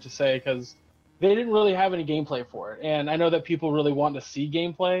for them to say, because they didn't really have any gameplay for it, and I know that people really want to see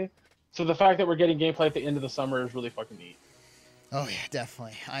gameplay. So the fact that we're getting gameplay at the end of the summer is really fucking neat. Oh yeah,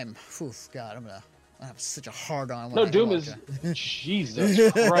 definitely. I'm gonna have such a hard on. No, Doom is Jesus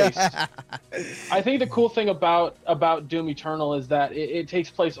Christ. I think the cool thing about Doom Eternal is that it takes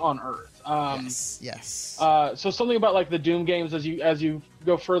place on Earth. Yes. So something about like the Doom games, as you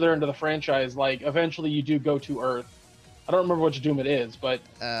go further into the franchise, like eventually you do go to Earth. I don't remember which Doom it is, but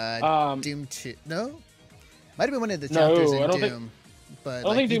Doom 2. No, might have been one of the chapters in Doom. But I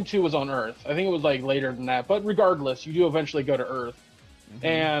don't think Doom 2 was on Earth. I think it was like later than that. But regardless, you do eventually go to Earth. Mm-hmm.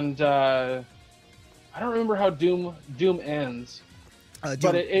 And I don't remember how Doom ends. But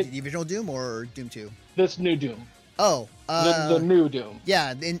the original Doom or Doom 2? This new Doom. Oh. The new Doom.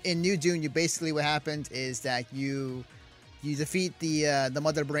 Yeah, in New Doom, basically what happened is that you defeat the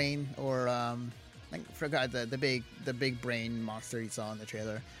Mother Brain, or I forgot the big brain monster you saw in the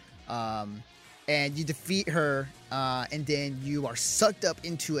trailer. And you defeat her, and then you are sucked up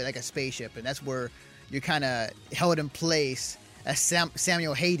into it like a spaceship, and that's where you're kind of held in place as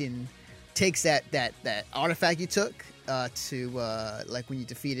Samuel Hayden takes that artifact you took to like when you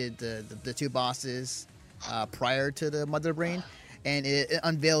defeated the two bosses prior to the Mother Brain, and it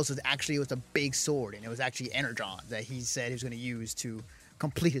unveils it was a big sword, and it was actually Energon that he said he was going to use to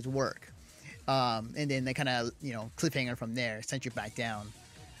complete his work. And then they kind of cliffhanger from there, sent you back down.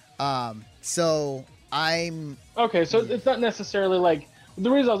 So I'm okay. So it's not necessarily like, the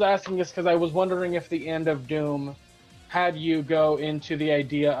reason I was asking is because I was wondering if the end of Doom had you go into the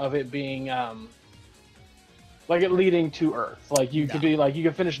idea of it being like it leading to Earth. Like you could be like, you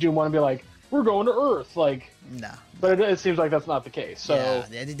could finish Doom 1 and be like, we're going to Earth. Like, no, but it seems like that's not the case. So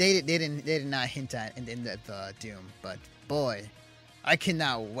yeah, they did not hint at in the end of Doom. But boy, I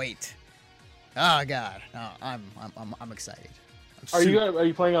cannot wait. Oh God, no, I'm excited. Are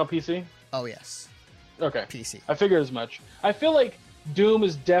you playing on PC? Oh yes. Okay. PC. I figured as much. I feel like Doom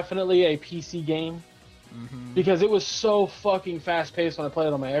is definitely a PC game, because it was so fucking fast paced when I played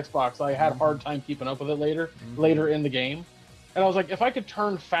it on my Xbox. I had a hard time keeping up with it later in the game. And I was like, if I could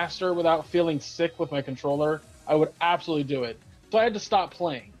turn faster without feeling sick with my controller, I would absolutely do it. So I had to stop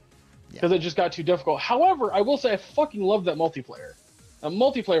playing because it just got too difficult. However, I will say I fucking loved that multiplayer.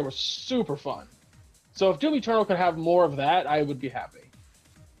 Multiplayer was super fun. So if Doom Eternal could have more of that, I would be happy.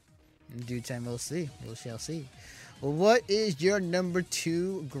 In due time, we'll see. We shall see. Well, what is your number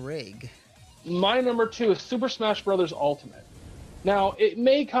 2, Greg? My number 2 is Super Smash Bros. Ultimate. Now, it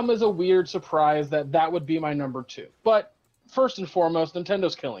may come as a weird surprise that would be my number 2. But first and foremost,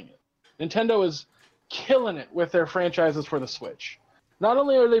 Nintendo's killing it. Nintendo is killing it with their franchises for the Switch. Not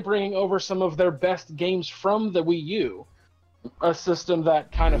only are they bringing over some of their best games from the Wii U, a system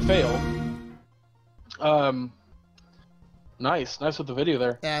that kind of failed. Nice with the video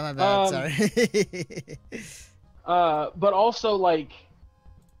there. Yeah, my bad. Sorry. But also like,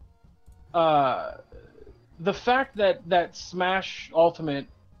 the fact that Smash Ultimate.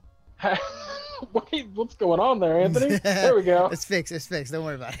 Wait, what's going on there, Anthony? There we go. It's fixed. Don't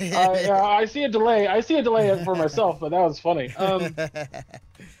worry about it. I see a delay. For myself, but that was funny.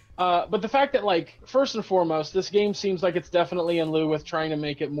 But the fact that, like, first and foremost, this game seems like it's definitely in lieu with trying to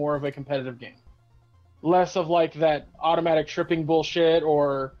make it more of a competitive game. Less of, like, that automatic tripping bullshit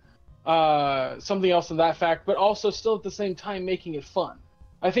or something else in that fact, but also still at the same time making it fun.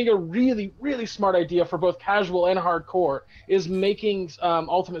 I think a really, really smart idea for both casual and hardcore is making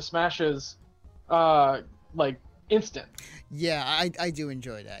Ultimate Smashes like instant. Yeah, I do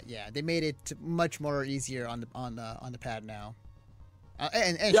enjoy that. Yeah, they made it much more easier on the pad now,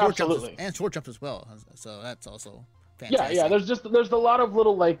 and short jumps as well. So that's also fantastic. Yeah. There's a lot of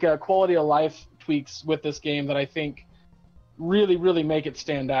little like quality of life tweaks with this game that I think really, really make it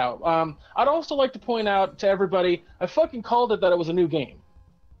stand out. I'd also like to point out to everybody, I fucking called it that it was a new game.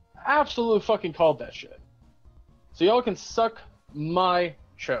 Absolutely fucking called that shit. So y'all can suck my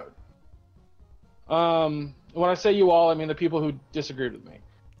chode. When I say you all, I mean the people who disagreed with me.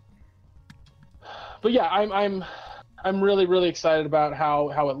 But yeah, I'm really, really excited about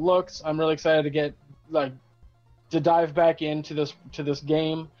how it looks. I'm really excited to dive back into this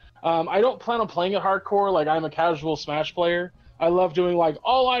game. I don't plan on playing it hardcore. Like, I'm a casual Smash player. I love doing like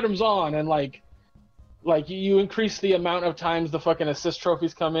all items on and like you increase the amount of times the fucking assist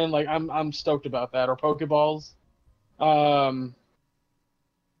trophies come in. Like, I'm stoked about that. Or Pokeballs. I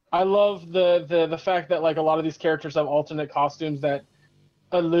love the fact that like a lot of these characters have alternate costumes that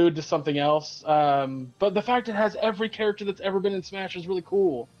allude to something else. But the fact it has every character that's ever been in Smash is really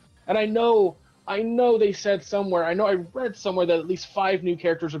cool. And I know they said somewhere, I read somewhere that at least 5 new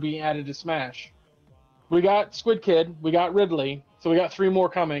characters are being added to Smash. We got Squid Kid, we got Ridley, so we got 3 more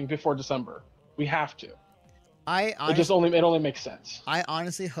coming before December. We have to. It only makes sense. I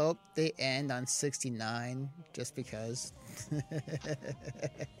honestly hope they end on 69, just because.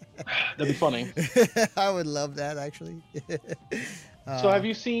 That'd be funny. I would love that, actually. So have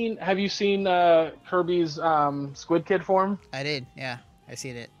you seen Kirby's Squid Kid form? I did, yeah. I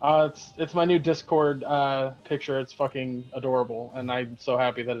seen it. It's my new Discord picture. It's fucking adorable, and I'm so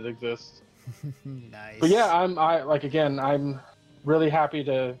happy that it exists. Nice. But yeah, I'm really happy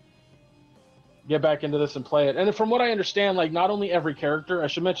to get back into this and play it. And from what I understand, like, not only every character, I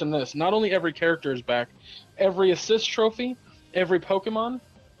should mention this, not only every character is back, every assist trophy, every Pokemon,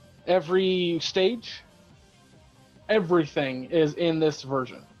 every stage, everything is in this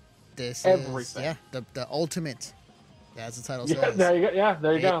version. Everything. Yeah, the ultimate. That's the title. Yeah,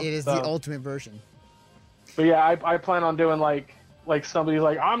 there you go. It is the ultimate version. But yeah, I plan on doing like somebody's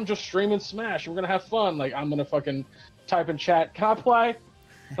like, I'm just streaming Smash. We're gonna have fun. Like, I'm gonna fucking type in chat. Can I play?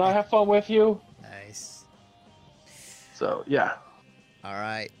 Can I have fun with you? Nice. So yeah. All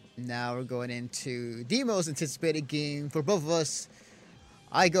right. Now we're going into the most anticipated game for both of us.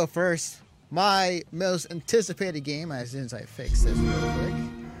 I go first. My most anticipated game, as soon as I fix this real quick,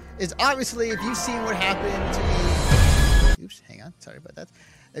 is obviously, if you've seen what happened to me. Oops, hang on. Sorry about that.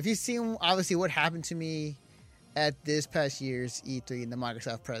 If you've seen, obviously, what happened to me at this past year's E3 in the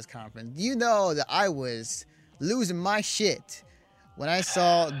Microsoft press conference, you know that I was losing my shit when I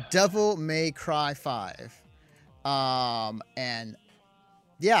saw Devil May Cry 5. And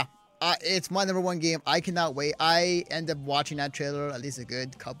yeah, it's my number 1 game. I cannot wait. I end up watching that trailer at least a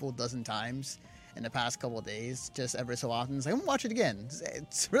good couple dozen times in the past couple of days, just every so often. It's like, I'm gonna watch it again.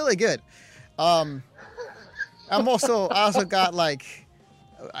 It's really good. I also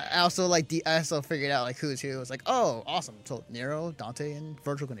figured out like who's who. It's like, oh, awesome. So Nero, Dante, and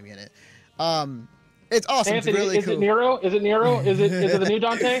Virgil going to be in it. It's awesome. Anthony, it's really is cool. it Nero? Is it Nero? Is it the new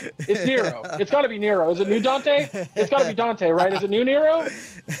Dante? It's Nero. It's got to be Nero. Is it new Dante? It's got to be Dante, right? Is it new Nero?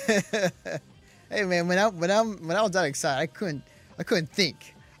 Hey man, when I was that excited, I couldn't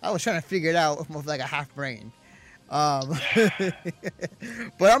think. I was trying to figure it out with like a half brain. But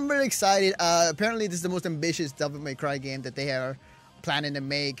I'm really excited. Apparently, this is the most ambitious Devil May Cry game that they are planning to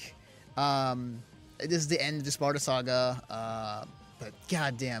make. This is the end of the Sparta saga. But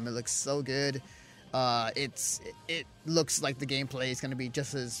goddamn, it looks so good. It looks like the gameplay is going to be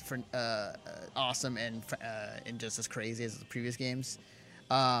just as awesome and just as crazy as the previous games.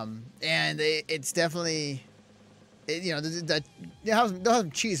 And it's definitely, they'll have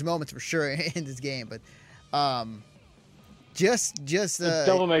some cheese moments for sure in this game, but just it's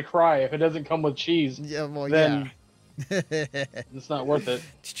Devil May Cry. If it doesn't come with cheese, then it's not worth it.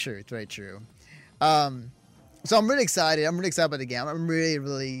 It's true. It's very true. So I'm really excited. I'm really excited about the game. I'm really,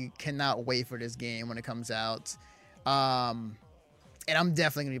 really cannot wait for this game when it comes out. And I'm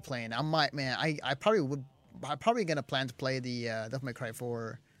definitely gonna be playing. I probably gonna plan to play the Devil May Cry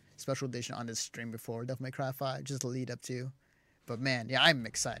 4 special edition on this stream before Devil May Cry 5, just to lead up to. But man, yeah, I'm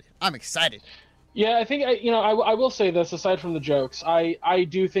excited. Yeah, I think I will say this. Aside from the jokes, I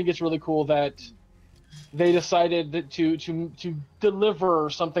do think it's really cool that they decided to deliver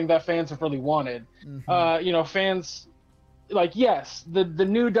something that fans have really wanted. Mm-hmm. Fans like, yes, the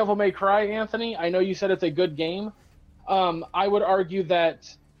new Devil May Cry, Anthony. I know you said it's a good game. I would argue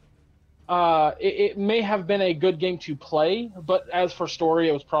that it may have been a good game to play, but as for story,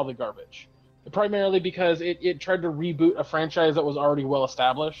 it was probably garbage. Primarily because it tried to reboot a franchise that was already well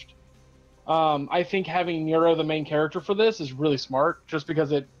established. I think having Nero the main character for this is really smart, just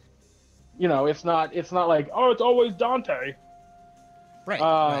because it's not like, oh, it's always Dante. Right,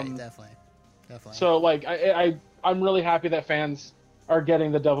 right, definitely. So like I'm really happy that fans are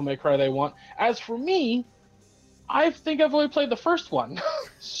getting the Devil May Cry they want. As for me, I think I've only played the first one,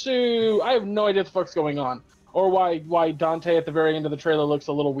 so I have no idea what the fuck's going on, or why Dante at the very end of the trailer looks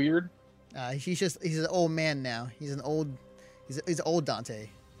a little weird. He's an old man now. He's old Dante.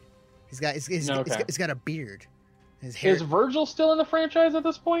 He's got a beard. His hair. Is Virgil still in the franchise at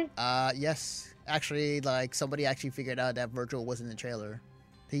this point? Yes. Actually, like somebody actually figured out that Virgil was in the trailer.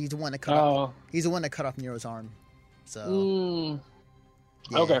 He's the one that cut off. He's the one that cut off Nero's arm. So.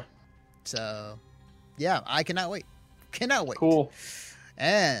 Yeah. Okay. So, yeah, I cannot wait. Cool.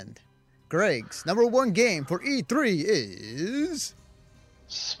 And Greg's number one game for E3 is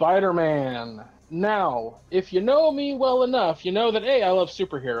Spider-Man. Now, if you know me well enough, you know that A, I love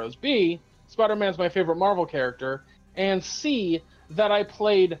superheroes, B, Spider-Man's my favorite Marvel character, and C, that I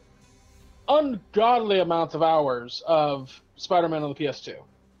played ungodly amounts of hours of Spider-Man on the PS2,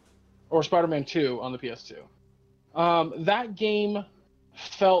 or Spider-Man 2 on the PS2. That game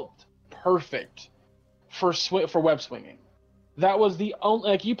felt perfect for web swinging. That was the only,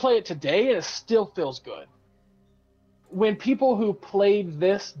 like, you play it today and it still feels good. When people who played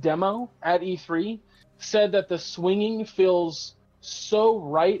this demo at E3 said that the swinging feels so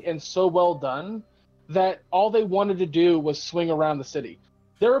right and so well done that all they wanted to do was swing around the city.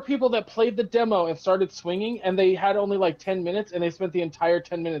 There were people that played the demo and started swinging, and they had only like 10 minutes, and they spent the entire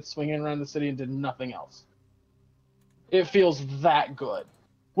 10 minutes swinging around the city and did nothing else. It feels that good,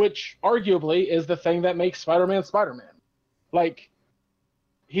 which arguably is the thing that makes Spider-Man Spider-Man. Like,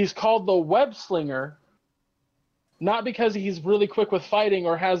 he's called the web slinger, not because he's really quick with fighting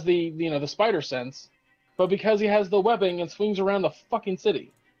or has the spider sense, but because he has the webbing and swings around the fucking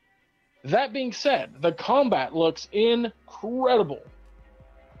city. That being said, the combat looks incredible.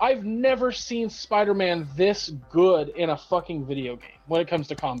 I've never seen Spider-Man this good in a fucking video game when it comes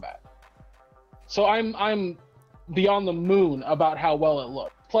to combat. So I'm beyond the moon about how well it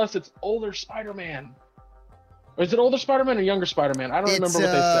looks. Plus, it's older Spider-Man. Or is it older Spider-Man or younger Spider-Man? I don't remember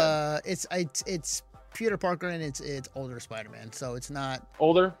what they said. It's Peter Parker and it's older Spider-Man, so it's not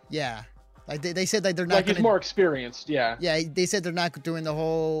older. Yeah, like they said, like they're not. Like he's more experienced. Yeah. Yeah, they said they're not doing the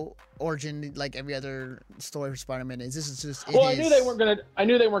whole origin like every other story for Spider-Man. This is just. Well, I knew they weren't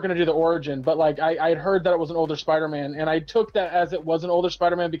gonna do the origin, but like I had heard that it was an older Spider-Man, and I took that as it was an older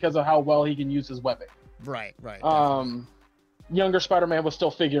Spider-Man because of how well he can use his webbing. Right. Younger Spider-Man was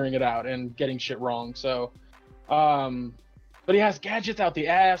still figuring it out and getting shit wrong. So, but he has gadgets out the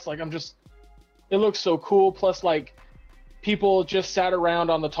ass. Like it looks so cool. Plus, like, people just sat around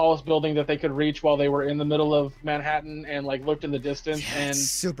on the tallest building that they could reach while they were in the middle of Manhattan and like looked in the distance, and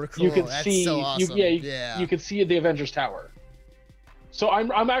super cool. You could That's see, so awesome. You could see the Avengers Tower. So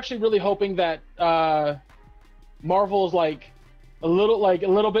I'm actually really hoping that Marvel is like a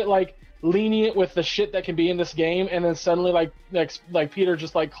little bit like lenient with the shit that can be in this game, and then suddenly like Peter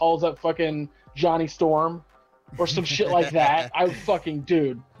just like calls up fucking Johnny Storm or some shit like that.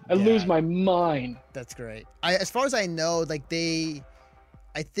 I lose my mind. That's great. As far as I know, like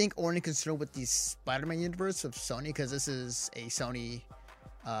I think only concerned with the Spider-Man universe of Sony, because this is a Sony,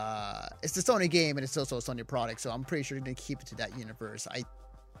 it's the Sony game and it's also a Sony product. So I'm pretty sure they're gonna keep it to that universe. I'm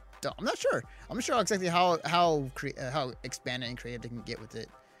not sure. I'm not sure exactly how expanded and creative they can get with it.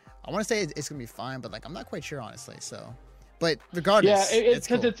 I want to say it's gonna be fine, but like I'm not quite sure honestly. So, but regardless, yeah, it's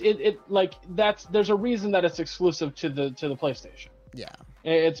because cool. There's a reason that it's exclusive to the PlayStation. Yeah.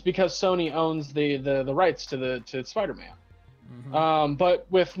 It's because Sony owns the rights to Spider-Man. Mm-hmm. But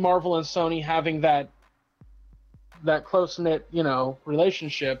with Marvel and Sony having that close-knit,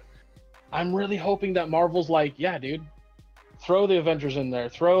 relationship, I'm really hoping that Marvel's like, yeah, dude, throw the Avengers in there,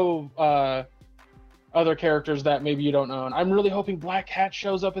 throw other characters that maybe you don't own. I'm really hoping Black Cat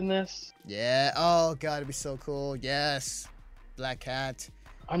shows up in this. Yeah. Oh god, it'd be so cool. Yes, Black Cat.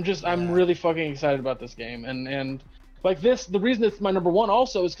 I'm really fucking excited about this game, and like this, the reason it's my number one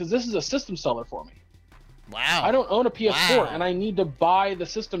also is because this is a system seller for me. Wow. I don't own a PS4, Wow. and I need to buy the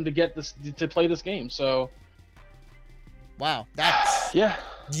system to get this to play this game. So, wow, that's yeah,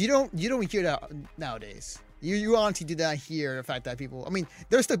 you don't hear that nowadays. You honestly do not hear the fact that people. I mean,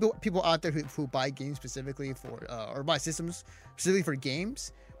 there's still people out there who buy games specifically for or buy systems specifically for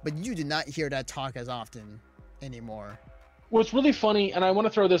games, but you do not hear that talk as often anymore. What's really funny, and I want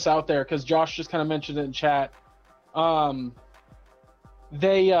to throw this out there because Josh just kind of mentioned it in chat.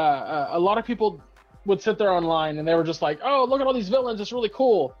 They a lot of people would sit there online and they were just like, "Oh, look at all these villains! It's really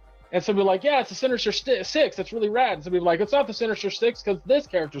cool." And some people were like, "Yeah, it's a Sinister Six. It's really rad." And some people were like, "It's not the Sinister Six because this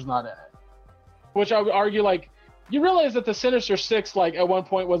character's not in it." Which I would argue, like, you realize that the Sinister Six, like, at one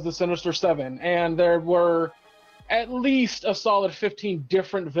point was the Sinister Seven, and there were at least a solid 15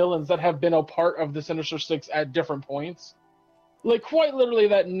 different villains that have been a part of the Sinister Six at different points. Like, quite literally,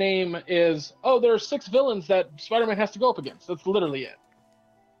 that name is, oh, there are 6 villains that Spider-Man has to go up against. That's literally it.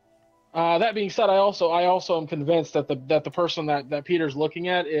 That being said, I also am convinced that the person that Peter's looking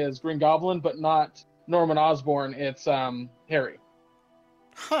at is Green Goblin, but not Norman Osborn. It's Harry.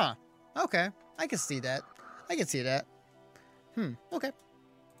 Huh. Okay. I can see that. Okay.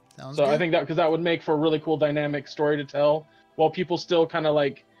 Sounds So good. I think that because that would make for a really cool dynamic story to tell, while people still kind of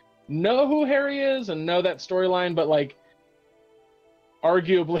like know who Harry is and know that storyline, but like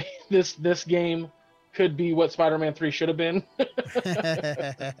arguably this game could be what Spider-Man 3 should have been.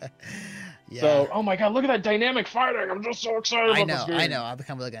 Yeah. So, oh my god, look at that dynamic fighting! I'm just so excited about this game. I know. I've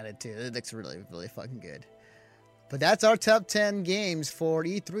become looking at it too. It looks really, really fucking good. But that's our top 10 games for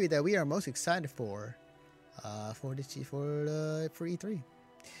E3 that we are most excited for E3.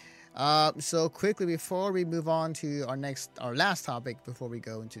 So quickly before we move on to our last topic before we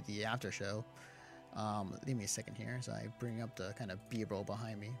go into the after show, leave me a second here as I bring up the kind of B-roll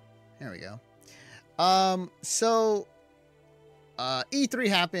behind me. There we go. So E3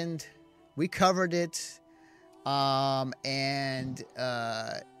 happened. We covered it. And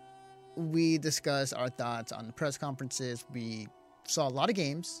we discussed our thoughts on the press conferences. We saw a lot of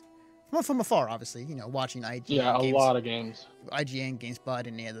games from afar, obviously, watching IGN. Yeah, a lot of games. IGN, GameSpot,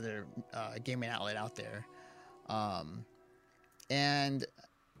 and any other gaming outlet out there. And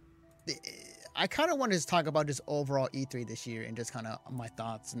I kind of wanted to talk about this overall E3 this year and just kind of my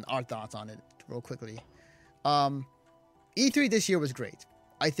thoughts and our thoughts on it real quickly. E3 this year was great.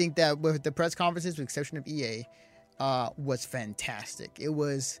 I think that with the press conferences, with the exception of EA, was fantastic. It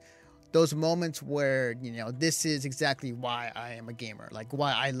was those moments where, this is exactly why I am a gamer, like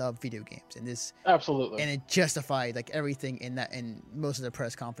why I love video games, and this Absolutely. and it justified like everything in most of the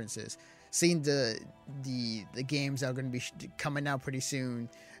press conferences. Seeing the games that are going to be coming out pretty soon,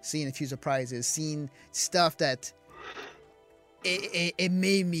 seeing a few surprises, seeing stuff that it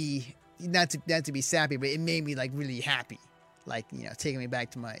made me not to be sappy, but it made me like really happy. Like, taking me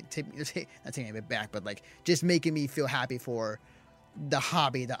back to not taking me back, but like just making me feel happy for the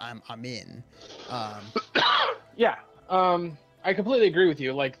hobby that I'm in. Yeah. I completely agree with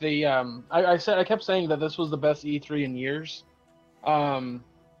you. Like I kept saying that this was the best E3 in years.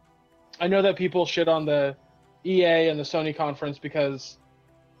 I know that people shit on the EA and the Sony conference because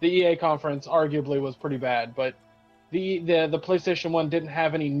the EA conference arguably was pretty bad, but the PlayStation 1 didn't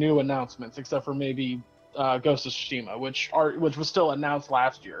have any new announcements except for maybe Ghost of Tsushima, which was still announced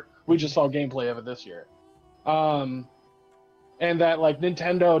last year. We just saw gameplay of it this year. And that like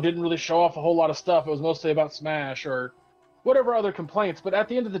Nintendo didn't really show off a whole lot of stuff. It was mostly about Smash or whatever other complaints. But at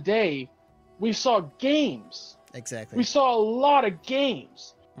the end of the day, we saw games. Exactly. We saw a lot of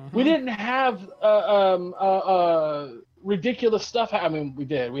games. Mm-hmm. We didn't have ridiculous stuff. I mean, we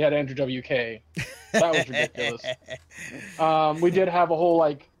did. We had Andrew WK. That was ridiculous. We did have a whole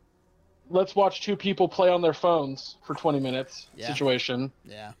like, let's watch 2 people play on their phones for 20 minutes situation.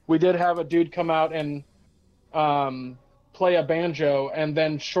 Yeah. We did have a dude come out and play a banjo, and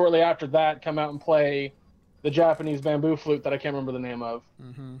then shortly after that come out and play the Japanese bamboo flute that I can't remember the name of.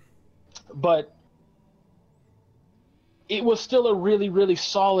 Mm-hmm. But it was still a really, really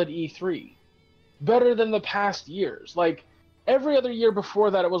solid E3. Better than the past years. Like, every other year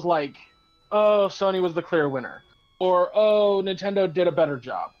before that, it was like, oh, Sony was the clear winner. Or, oh, Nintendo did a better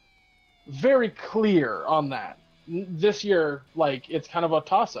job. Very clear on that. This year, like, it's kind of a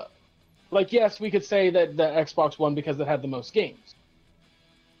toss-up. Like, yes, we could say that the Xbox won because it had the most games.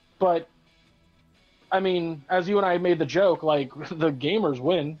 But, I mean, as you and I made the joke, like, the gamers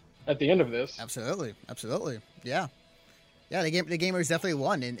win at the end of this. Absolutely. Yeah. Yeah, the gamers definitely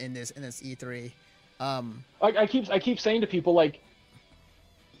won in this E3. Like I keep saying to people, like,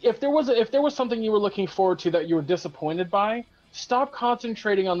 if there was something you were looking forward to that you were disappointed by, stop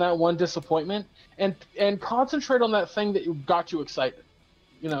concentrating on that one disappointment and concentrate on that thing that got you excited.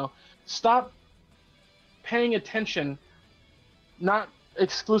 You know, stop paying attention, not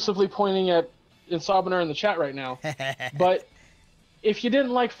exclusively pointing at Insobiner in the chat right now, but if you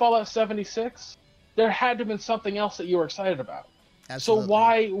didn't like Fallout 76, there had to have been something else that you were excited about. Absolutely.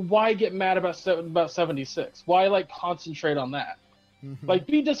 So why get mad about 76? Why like concentrate on that? Like,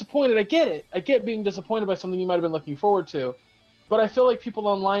 be disappointed. I get it. I get being disappointed by something you might have been looking forward to, but I feel like people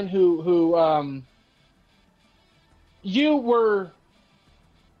online who you were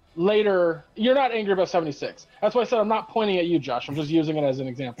later. You're not angry about 76. That's why I said I'm not pointing at you, Josh. I'm just using it as an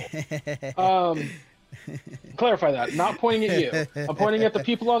example. Clarify that. Not pointing at you. I'm pointing at the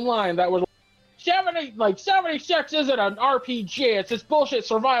people online that were 76 isn't an RPG. It's this bullshit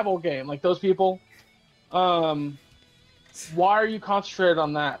survival game. Like those people. Why are you concentrated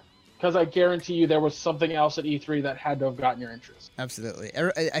on that? Because I guarantee you there was something else at E3 that had to have gotten your interest. Absolutely.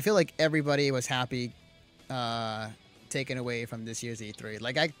 I feel like everybody was happy taken away from this year's E3.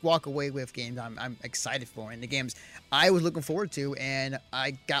 Like, I walk away with games I'm excited for, and the games I was looking forward to, and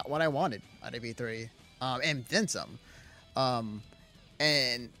I got what I wanted out of E3, and then some.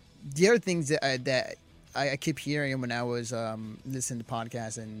 And the other things that I keep hearing when I was listening to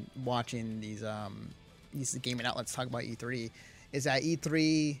podcasts and watching these gaming outlets talk about E3 is that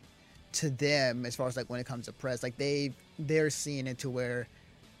E3 to them, as far as like when it comes to press, like they're seeing it to where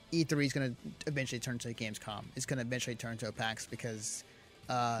E3 is going to eventually turn to a Gamescom. It's going to eventually turn to a PAX because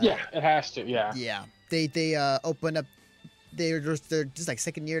yeah, it has to. Yeah, they opened up. They're just like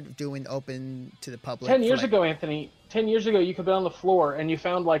second year doing open to the public. 10 years ago, Anthony. 10 years ago, you could be on the floor and you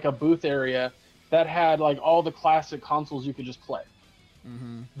found like a booth area that had like all the classic consoles you could just play.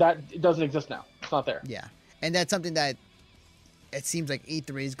 Mm-hmm. That doesn't exist now. It's not there. Yeah, and that's something that it seems like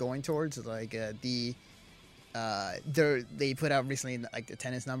E3 is going towards. Like they put out recently like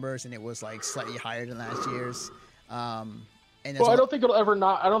attendance numbers, and it was like slightly higher than last year's. And well, I don't think it'll ever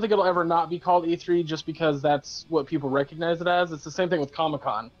not be called E3 just because that's what people recognize it as. It's the same thing with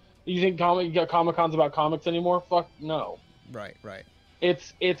Comic-Con. You think Comic-Con's about comics anymore? Fuck no. Right.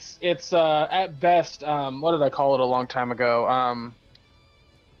 It's at best. What did I call it a long time ago?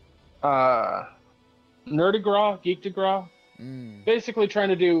 Nerdy Gras, Geek de Gras. Basically trying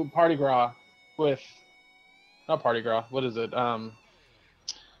to do Party Gras with, not Party Gras. What is it?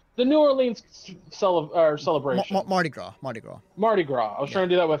 The New Orleans celebration. Mardi Gras. Mardi Gras. I was trying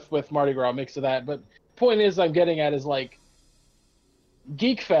to do that with Mardi Gras, mix of that. But point is, I'm getting at is like,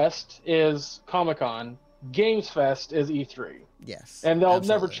 Geek Fest is Comic-Con, Games Fest is E3. Yes. And they'll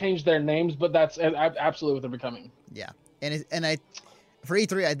never change their names, but that's absolutely what they're becoming. Yeah, and for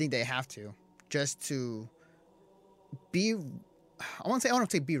E3, I think they have to, just to be, I want to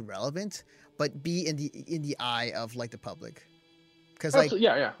say be relevant, but be in the eye of like the public. Because like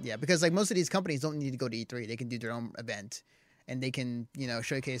yeah, because like most of these companies don't need to go to E3. They can do their own event, and they can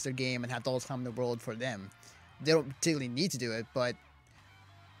showcase their game and have all the time in the world for them. They don't particularly need to do it, but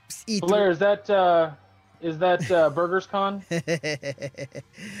E3. Blair, is that Burgers Con?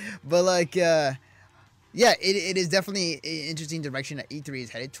 But like yeah, it is definitely an interesting direction that E3 is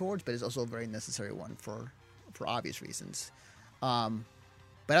headed towards, but it's also a very necessary one for obvious reasons.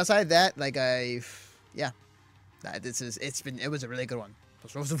 But outside of that, like it was a really good one.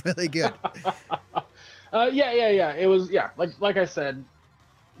 It was really good. Yeah. It was like I said,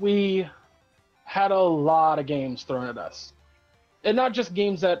 we had a lot of games thrown at us, and not just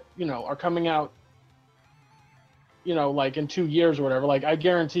games that are coming out, like in 2 years or whatever. Like I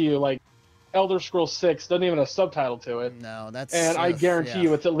guarantee you, like Elder Scrolls 6 doesn't even have a subtitle to it. No, that's. And I guarantee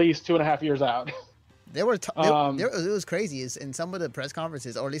you, it's at least 2.5 years out. It was crazy. Is in some of the press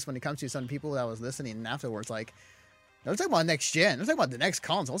conferences, or at least when it comes to some people that was listening afterwards, like they're talking about next gen. They're talking about the next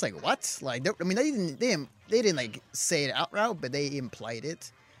console. I was like, what? Like, they didn't like say it outright, but they implied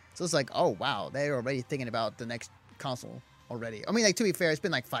it. So it's like, oh wow, they're already thinking about the next console already. I mean, like to be fair, it's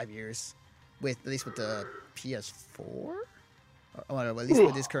been like 5 years, at least with the PS4, or at least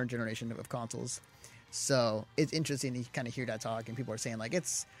with this current generation of consoles. So it's interesting to kind of hear that talk, and people are saying like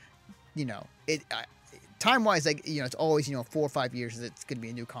it's, time-wise, like, it's always, 4 or 5 years it's going to be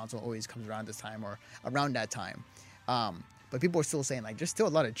a new console, always comes around this time or around that time. But people are still saying, like, there's still a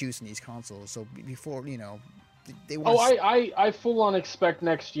lot of juice in these consoles. So before, they want I full-on expect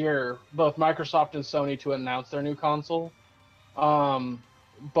next year both Microsoft and Sony to announce their new console.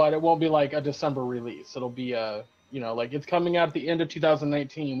 But it won't be like a December release. It'll be like it's coming out at the end of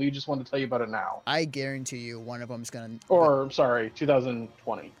 2019. We just want to tell you about it now. I guarantee you one of them is going to... Or, sorry,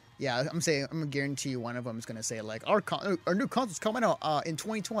 2020. Yeah, I'm gonna guarantee you one of them is gonna say like our new console's coming out in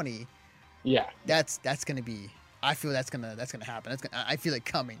 2020. Yeah, that's gonna be I feel that's gonna happen. I feel it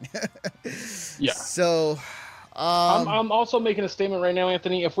coming. Yeah. So, I'm also making a statement right now,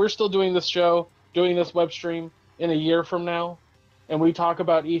 Anthony. If we're still doing this show, doing this web stream in a year from now, and we talk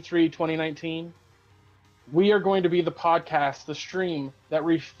about E3 2019, we are going to be the podcast, the stream that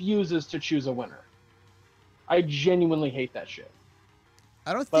refuses to choose a winner. I genuinely hate that shit.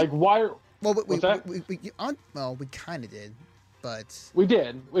 I don't think. Like, why? Well, what's that? we kind of did, but We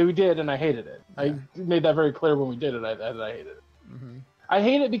did, and I hated it. Yeah. I made that very clear when we did it. I hated it. mm-hmm. I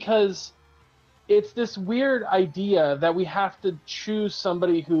hate it because it's this weird idea that we have to choose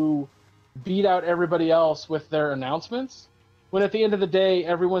somebody who beat out everybody else with their announcements, when at the end of the day,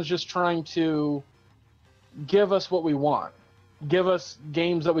 everyone's just trying to give us what we want, give us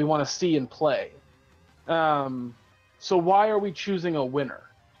games that we want to see and play. So why are we choosing a winner?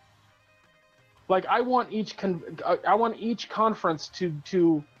 Like, I want each conference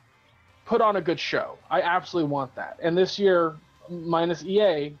to put on a good show. I absolutely want that. And this year, minus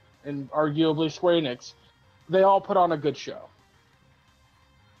EA and arguably Square Enix, they all put on a good show.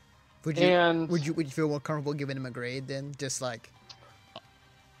 Would you feel more comfortable giving him a grade then? Just like,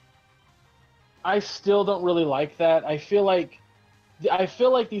 I still don't really like that. I feel like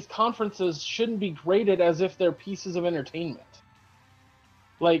these conferences shouldn't be graded as if they're pieces of entertainment.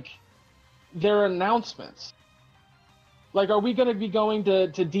 Like, they're announcements. Like, are we going to be going to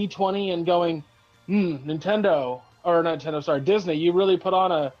D20 and going, Nintendo, or not Nintendo, sorry, Disney, you really put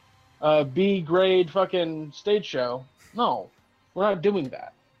on a B grade fucking stage show? No, we're not doing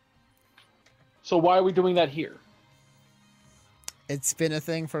that. So why are we doing that here? it's been a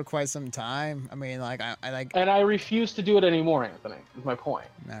thing for quite some time. I mean, like, I like. And I refuse to do it anymore, Anthony, is my point.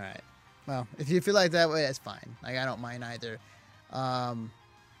 All right. Well, if you feel like that way, that's fine. Like, I don't mind either.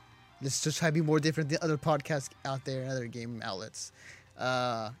 Let's just try to be more different than other podcasts out there, other game outlets.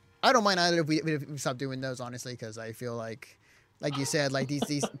 I don't mind either if we stop doing those, honestly, because I feel like you said, like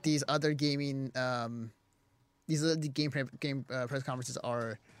these other gaming these other game press conferences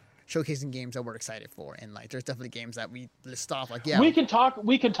are showcasing games that we're excited for, and like there's definitely games that we list off. Like, yeah, we can talk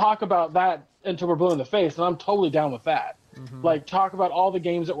about that until we're blue in the face, and I'm totally down with that. Mm-hmm. Like, talk about all the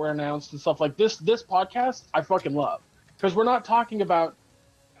games that were announced and stuff like this. This podcast I fucking love, because we're not talking about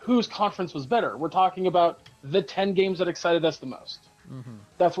whose conference was better. We're talking about the 10 games that excited us the most. Mm-hmm.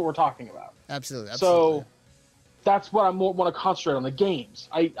 That's what we're talking about. Absolutely. So that's what I want to concentrate on, the games.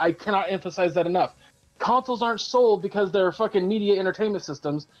 I cannot emphasize that enough. Consoles aren't sold because they're fucking media entertainment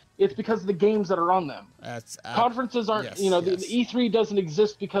systems. It's because of the games that are on them. Conferences aren't, yes, the E3 doesn't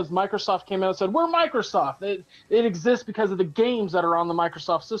exist because Microsoft came out and said, we're Microsoft. It exists because of the games that are on the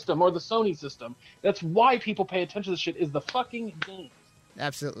Microsoft system or the Sony system. That's why people pay attention to this shit, is the fucking games.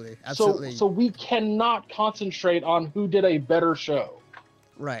 Absolutely. So we cannot concentrate on who did a better show.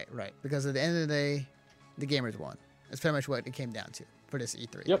 Right. Because at the end of the day, the gamers won. That's pretty much what it came down to for this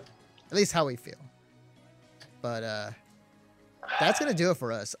E3. Yep. At least how we feel. But that's gonna do it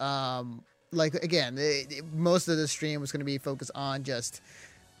for us. Like, again, most of the stream was gonna be focused on just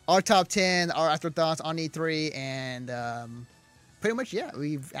our top 10, our afterthoughts on E3, and pretty much, yeah,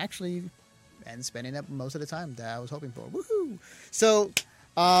 we've actually been spending up most of the time that I was hoping for. Woohoo! So,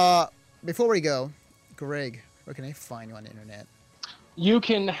 before we go, Greg, where can I find you on the internet? You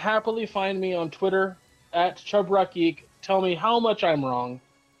can happily find me on Twitter at ChubRockGeek. Tell me how much I'm wrong.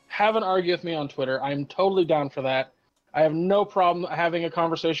 Have an argue with me on Twitter. I'm totally down for that. I have no problem having a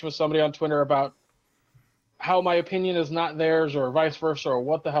conversation with somebody on Twitter about how my opinion is not theirs or vice versa or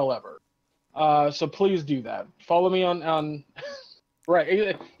what the hell ever. So please do that. Follow me on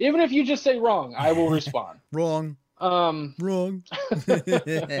right. Even if you just say wrong, I will respond. Wrong. Wrong.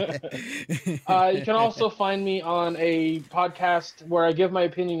 You can also find me on a podcast where I give my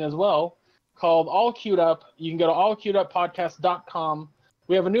opinion as well, called All Queued Up. You can go to allqueueduppodcast.com.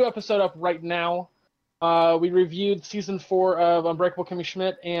 We have a new episode up right now. We reviewed season 4 of Unbreakable Kimmy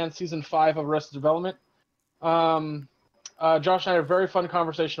Schmidt and season 5 of Arrested Development. Josh and I had a very fun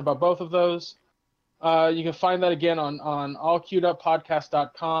conversation about both of those. You can find that again on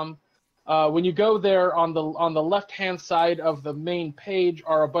allqueueduppodcast.com. When you go there, on the left-hand side of the main page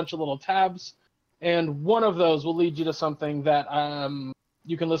are a bunch of little tabs, and one of those will lead you to something that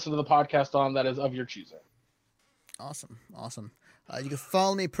you can listen to the podcast on that is of your choosing. Awesome. You can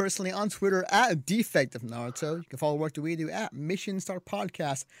follow me personally on Twitter at Defective Naruto. You can follow work that we do at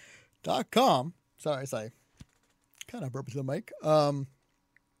missionstarpodcast.com. Sorry, it's like kind of burp to the mic. So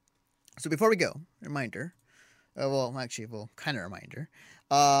before we go, reminder. Kind of reminder.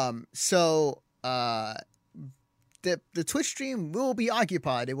 The Twitch stream will be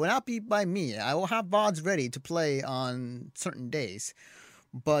occupied. It will not be by me. I will have VODs ready to play on certain days.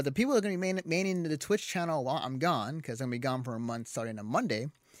 But the people that are going to be maining the Twitch channel while I'm gone, because I'm going to be gone for a month starting on Monday,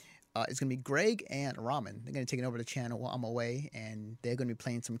 it's going to be Greg and Ramen. They're going to take over the channel while I'm away, and they're going to be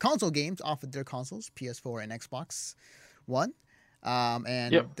playing some console games off of their consoles, PS4 and Xbox One.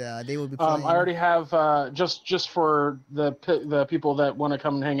 They will be playing. I already have just for the people that want to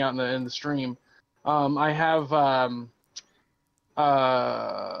come and hang out in the stream. I have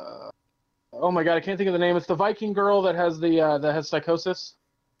oh my god, I can't think of the name. It's the Viking girl that has that has psychosis.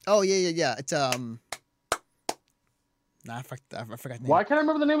 Oh yeah. It's Nah, I forgot the name. Why can't I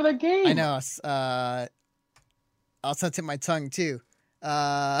remember the name of that game? I know. I'll tip my tongue too.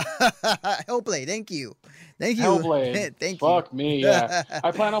 Hellblade. Thank you. Hellblade. Thank you. Fuck me. Yeah.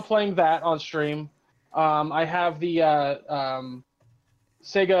 I plan on playing that on stream. I have the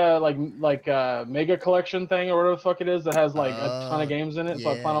Sega like Mega Collection thing or whatever the fuck it is that has like a ton of games in it.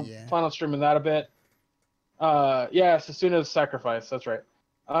 So I plan on streaming that a bit. Yes, as soon as Sacrifice. That's right.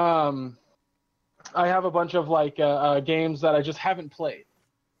 I have a bunch of like games that I just haven't played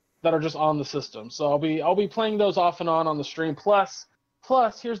that are just on the system. So I'll be playing those off and on the stream. Plus,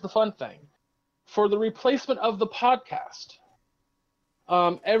 here's the fun thing. For the replacement of the podcast,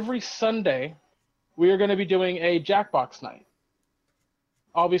 every Sunday we are going to be doing a Jackbox night.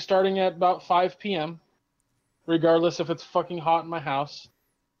 I'll be starting at about 5 p.m. regardless if it's fucking hot in my house.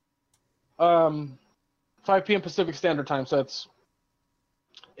 5 p.m. Pacific Standard Time, so that's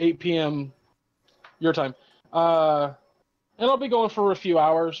 8 p.m. your time. And I'll be going for a few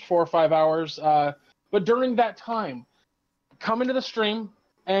hours, 4 or 5 hours. But during that time, come into the stream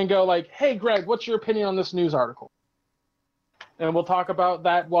and go like, hey, Greg, what's your opinion on this news article? And we'll talk about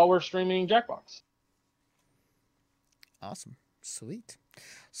that while we're streaming Jackbox. Awesome. Sweet.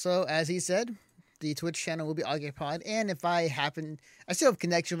 So, as he said, the Twitch channel will be occupied, and if I still have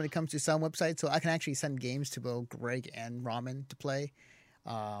connection when it comes to some websites, so I can actually send games to both Greg and Ramen to play.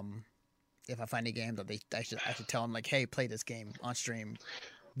 If I find a game that I should tell them like, hey, play this game on stream.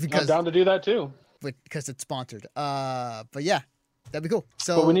 Because I'm down to do that too. Because it's sponsored. But yeah, that'd be cool.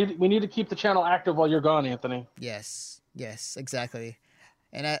 So but we need to keep the channel active while you're gone, Anthony. Yes, exactly.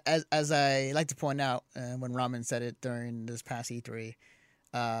 And as I like to point out, when Ramen said it during this past E3,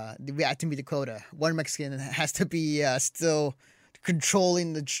 we have to meet the quota. One Mexican has to be still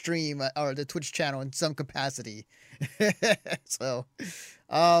controlling the stream or the Twitch channel in some capacity. So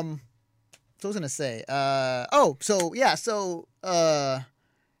I was gonna say,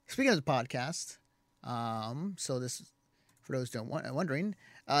 speaking of the podcast, so this, for those who are wondering,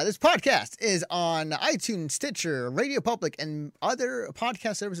 this podcast is on iTunes, Stitcher, Radio Public, and other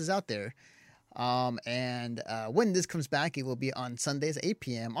podcast services out there. And when this comes back, it will be on Sundays at 8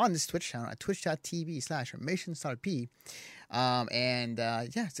 p.m. on this Twitch channel at twitch.tv/RamationStarP.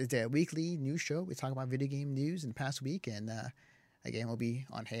 It's a weekly news show. We talk about video game news in the past week, and again, we'll be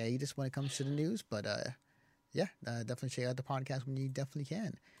on hiatus when it comes to the news, but definitely check out the podcast when you definitely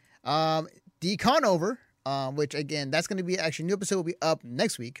can. The Conover, which again, that's going to be actually, new episode will be up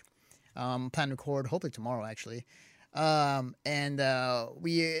next week. Plan to record hopefully tomorrow actually. The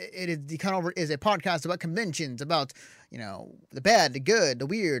Conover is a podcast about conventions, about, the bad, the good, the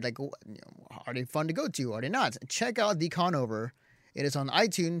weird, like, are they fun to go to? Are they not? Check out The Conover. It is on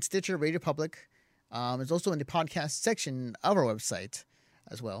iTunes, Stitcher, Radio Public. It's also in the podcast section of our website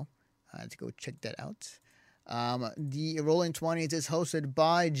as well. To go check that out. The Rolling 20s is hosted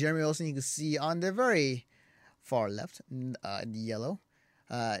by Jeremy Olsen. You can see on the very far left, in the yellow.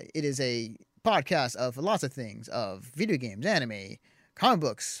 It is a podcast of lots of things, of video games, anime, comic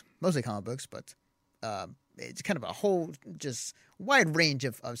books, mostly comic books, but it's kind of a whole just wide range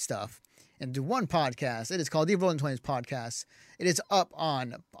of stuff into one podcast. It is called The Rolling 20s Podcast. It is up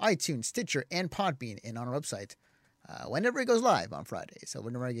on iTunes, Stitcher, and Podbean, and on our website whenever it goes live on Friday. So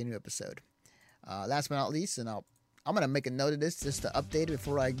whenever I get a new episode. Last but not least, and I'm going to make a note of this just to update it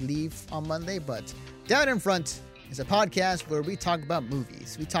before I leave on Monday, but down in front is a podcast where we talk about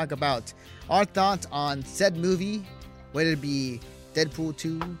movies. We talk about our thoughts on said movie, whether it be Deadpool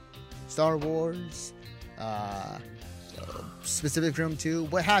 2, Star Wars, Pacific Rim 2,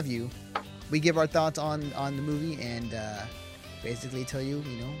 what have you. We give our thoughts on the movie and basically tell you,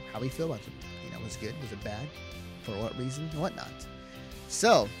 how we feel about it. Was it good? Was it bad? For what reason? And whatnot.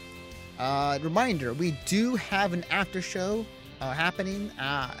 So, reminder, we do have an after show happening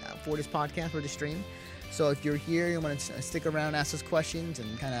for this podcast, for the stream. So if you're here, you want to stick around, ask us questions,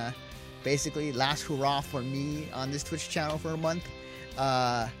 and kind of basically last hurrah for me on this Twitch channel for a month,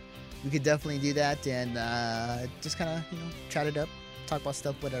 we could definitely do that and just kind of, chat it up, talk about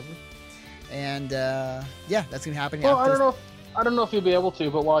stuff, whatever. And that's gonna happen. Well, I don't know if you'll be able to,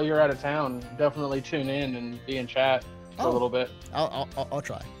 but while you're out of town, definitely tune in and be in chat. for a little bit. I'll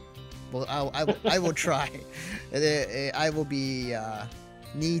try. Well, I will try. I will be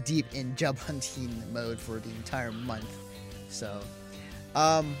knee deep in job hunting mode for the entire month. So,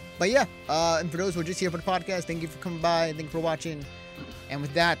 but yeah. And for those who are just here for the podcast, thank you for coming by. Thank you for watching. And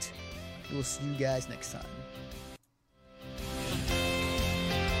with that, we'll see you guys next time.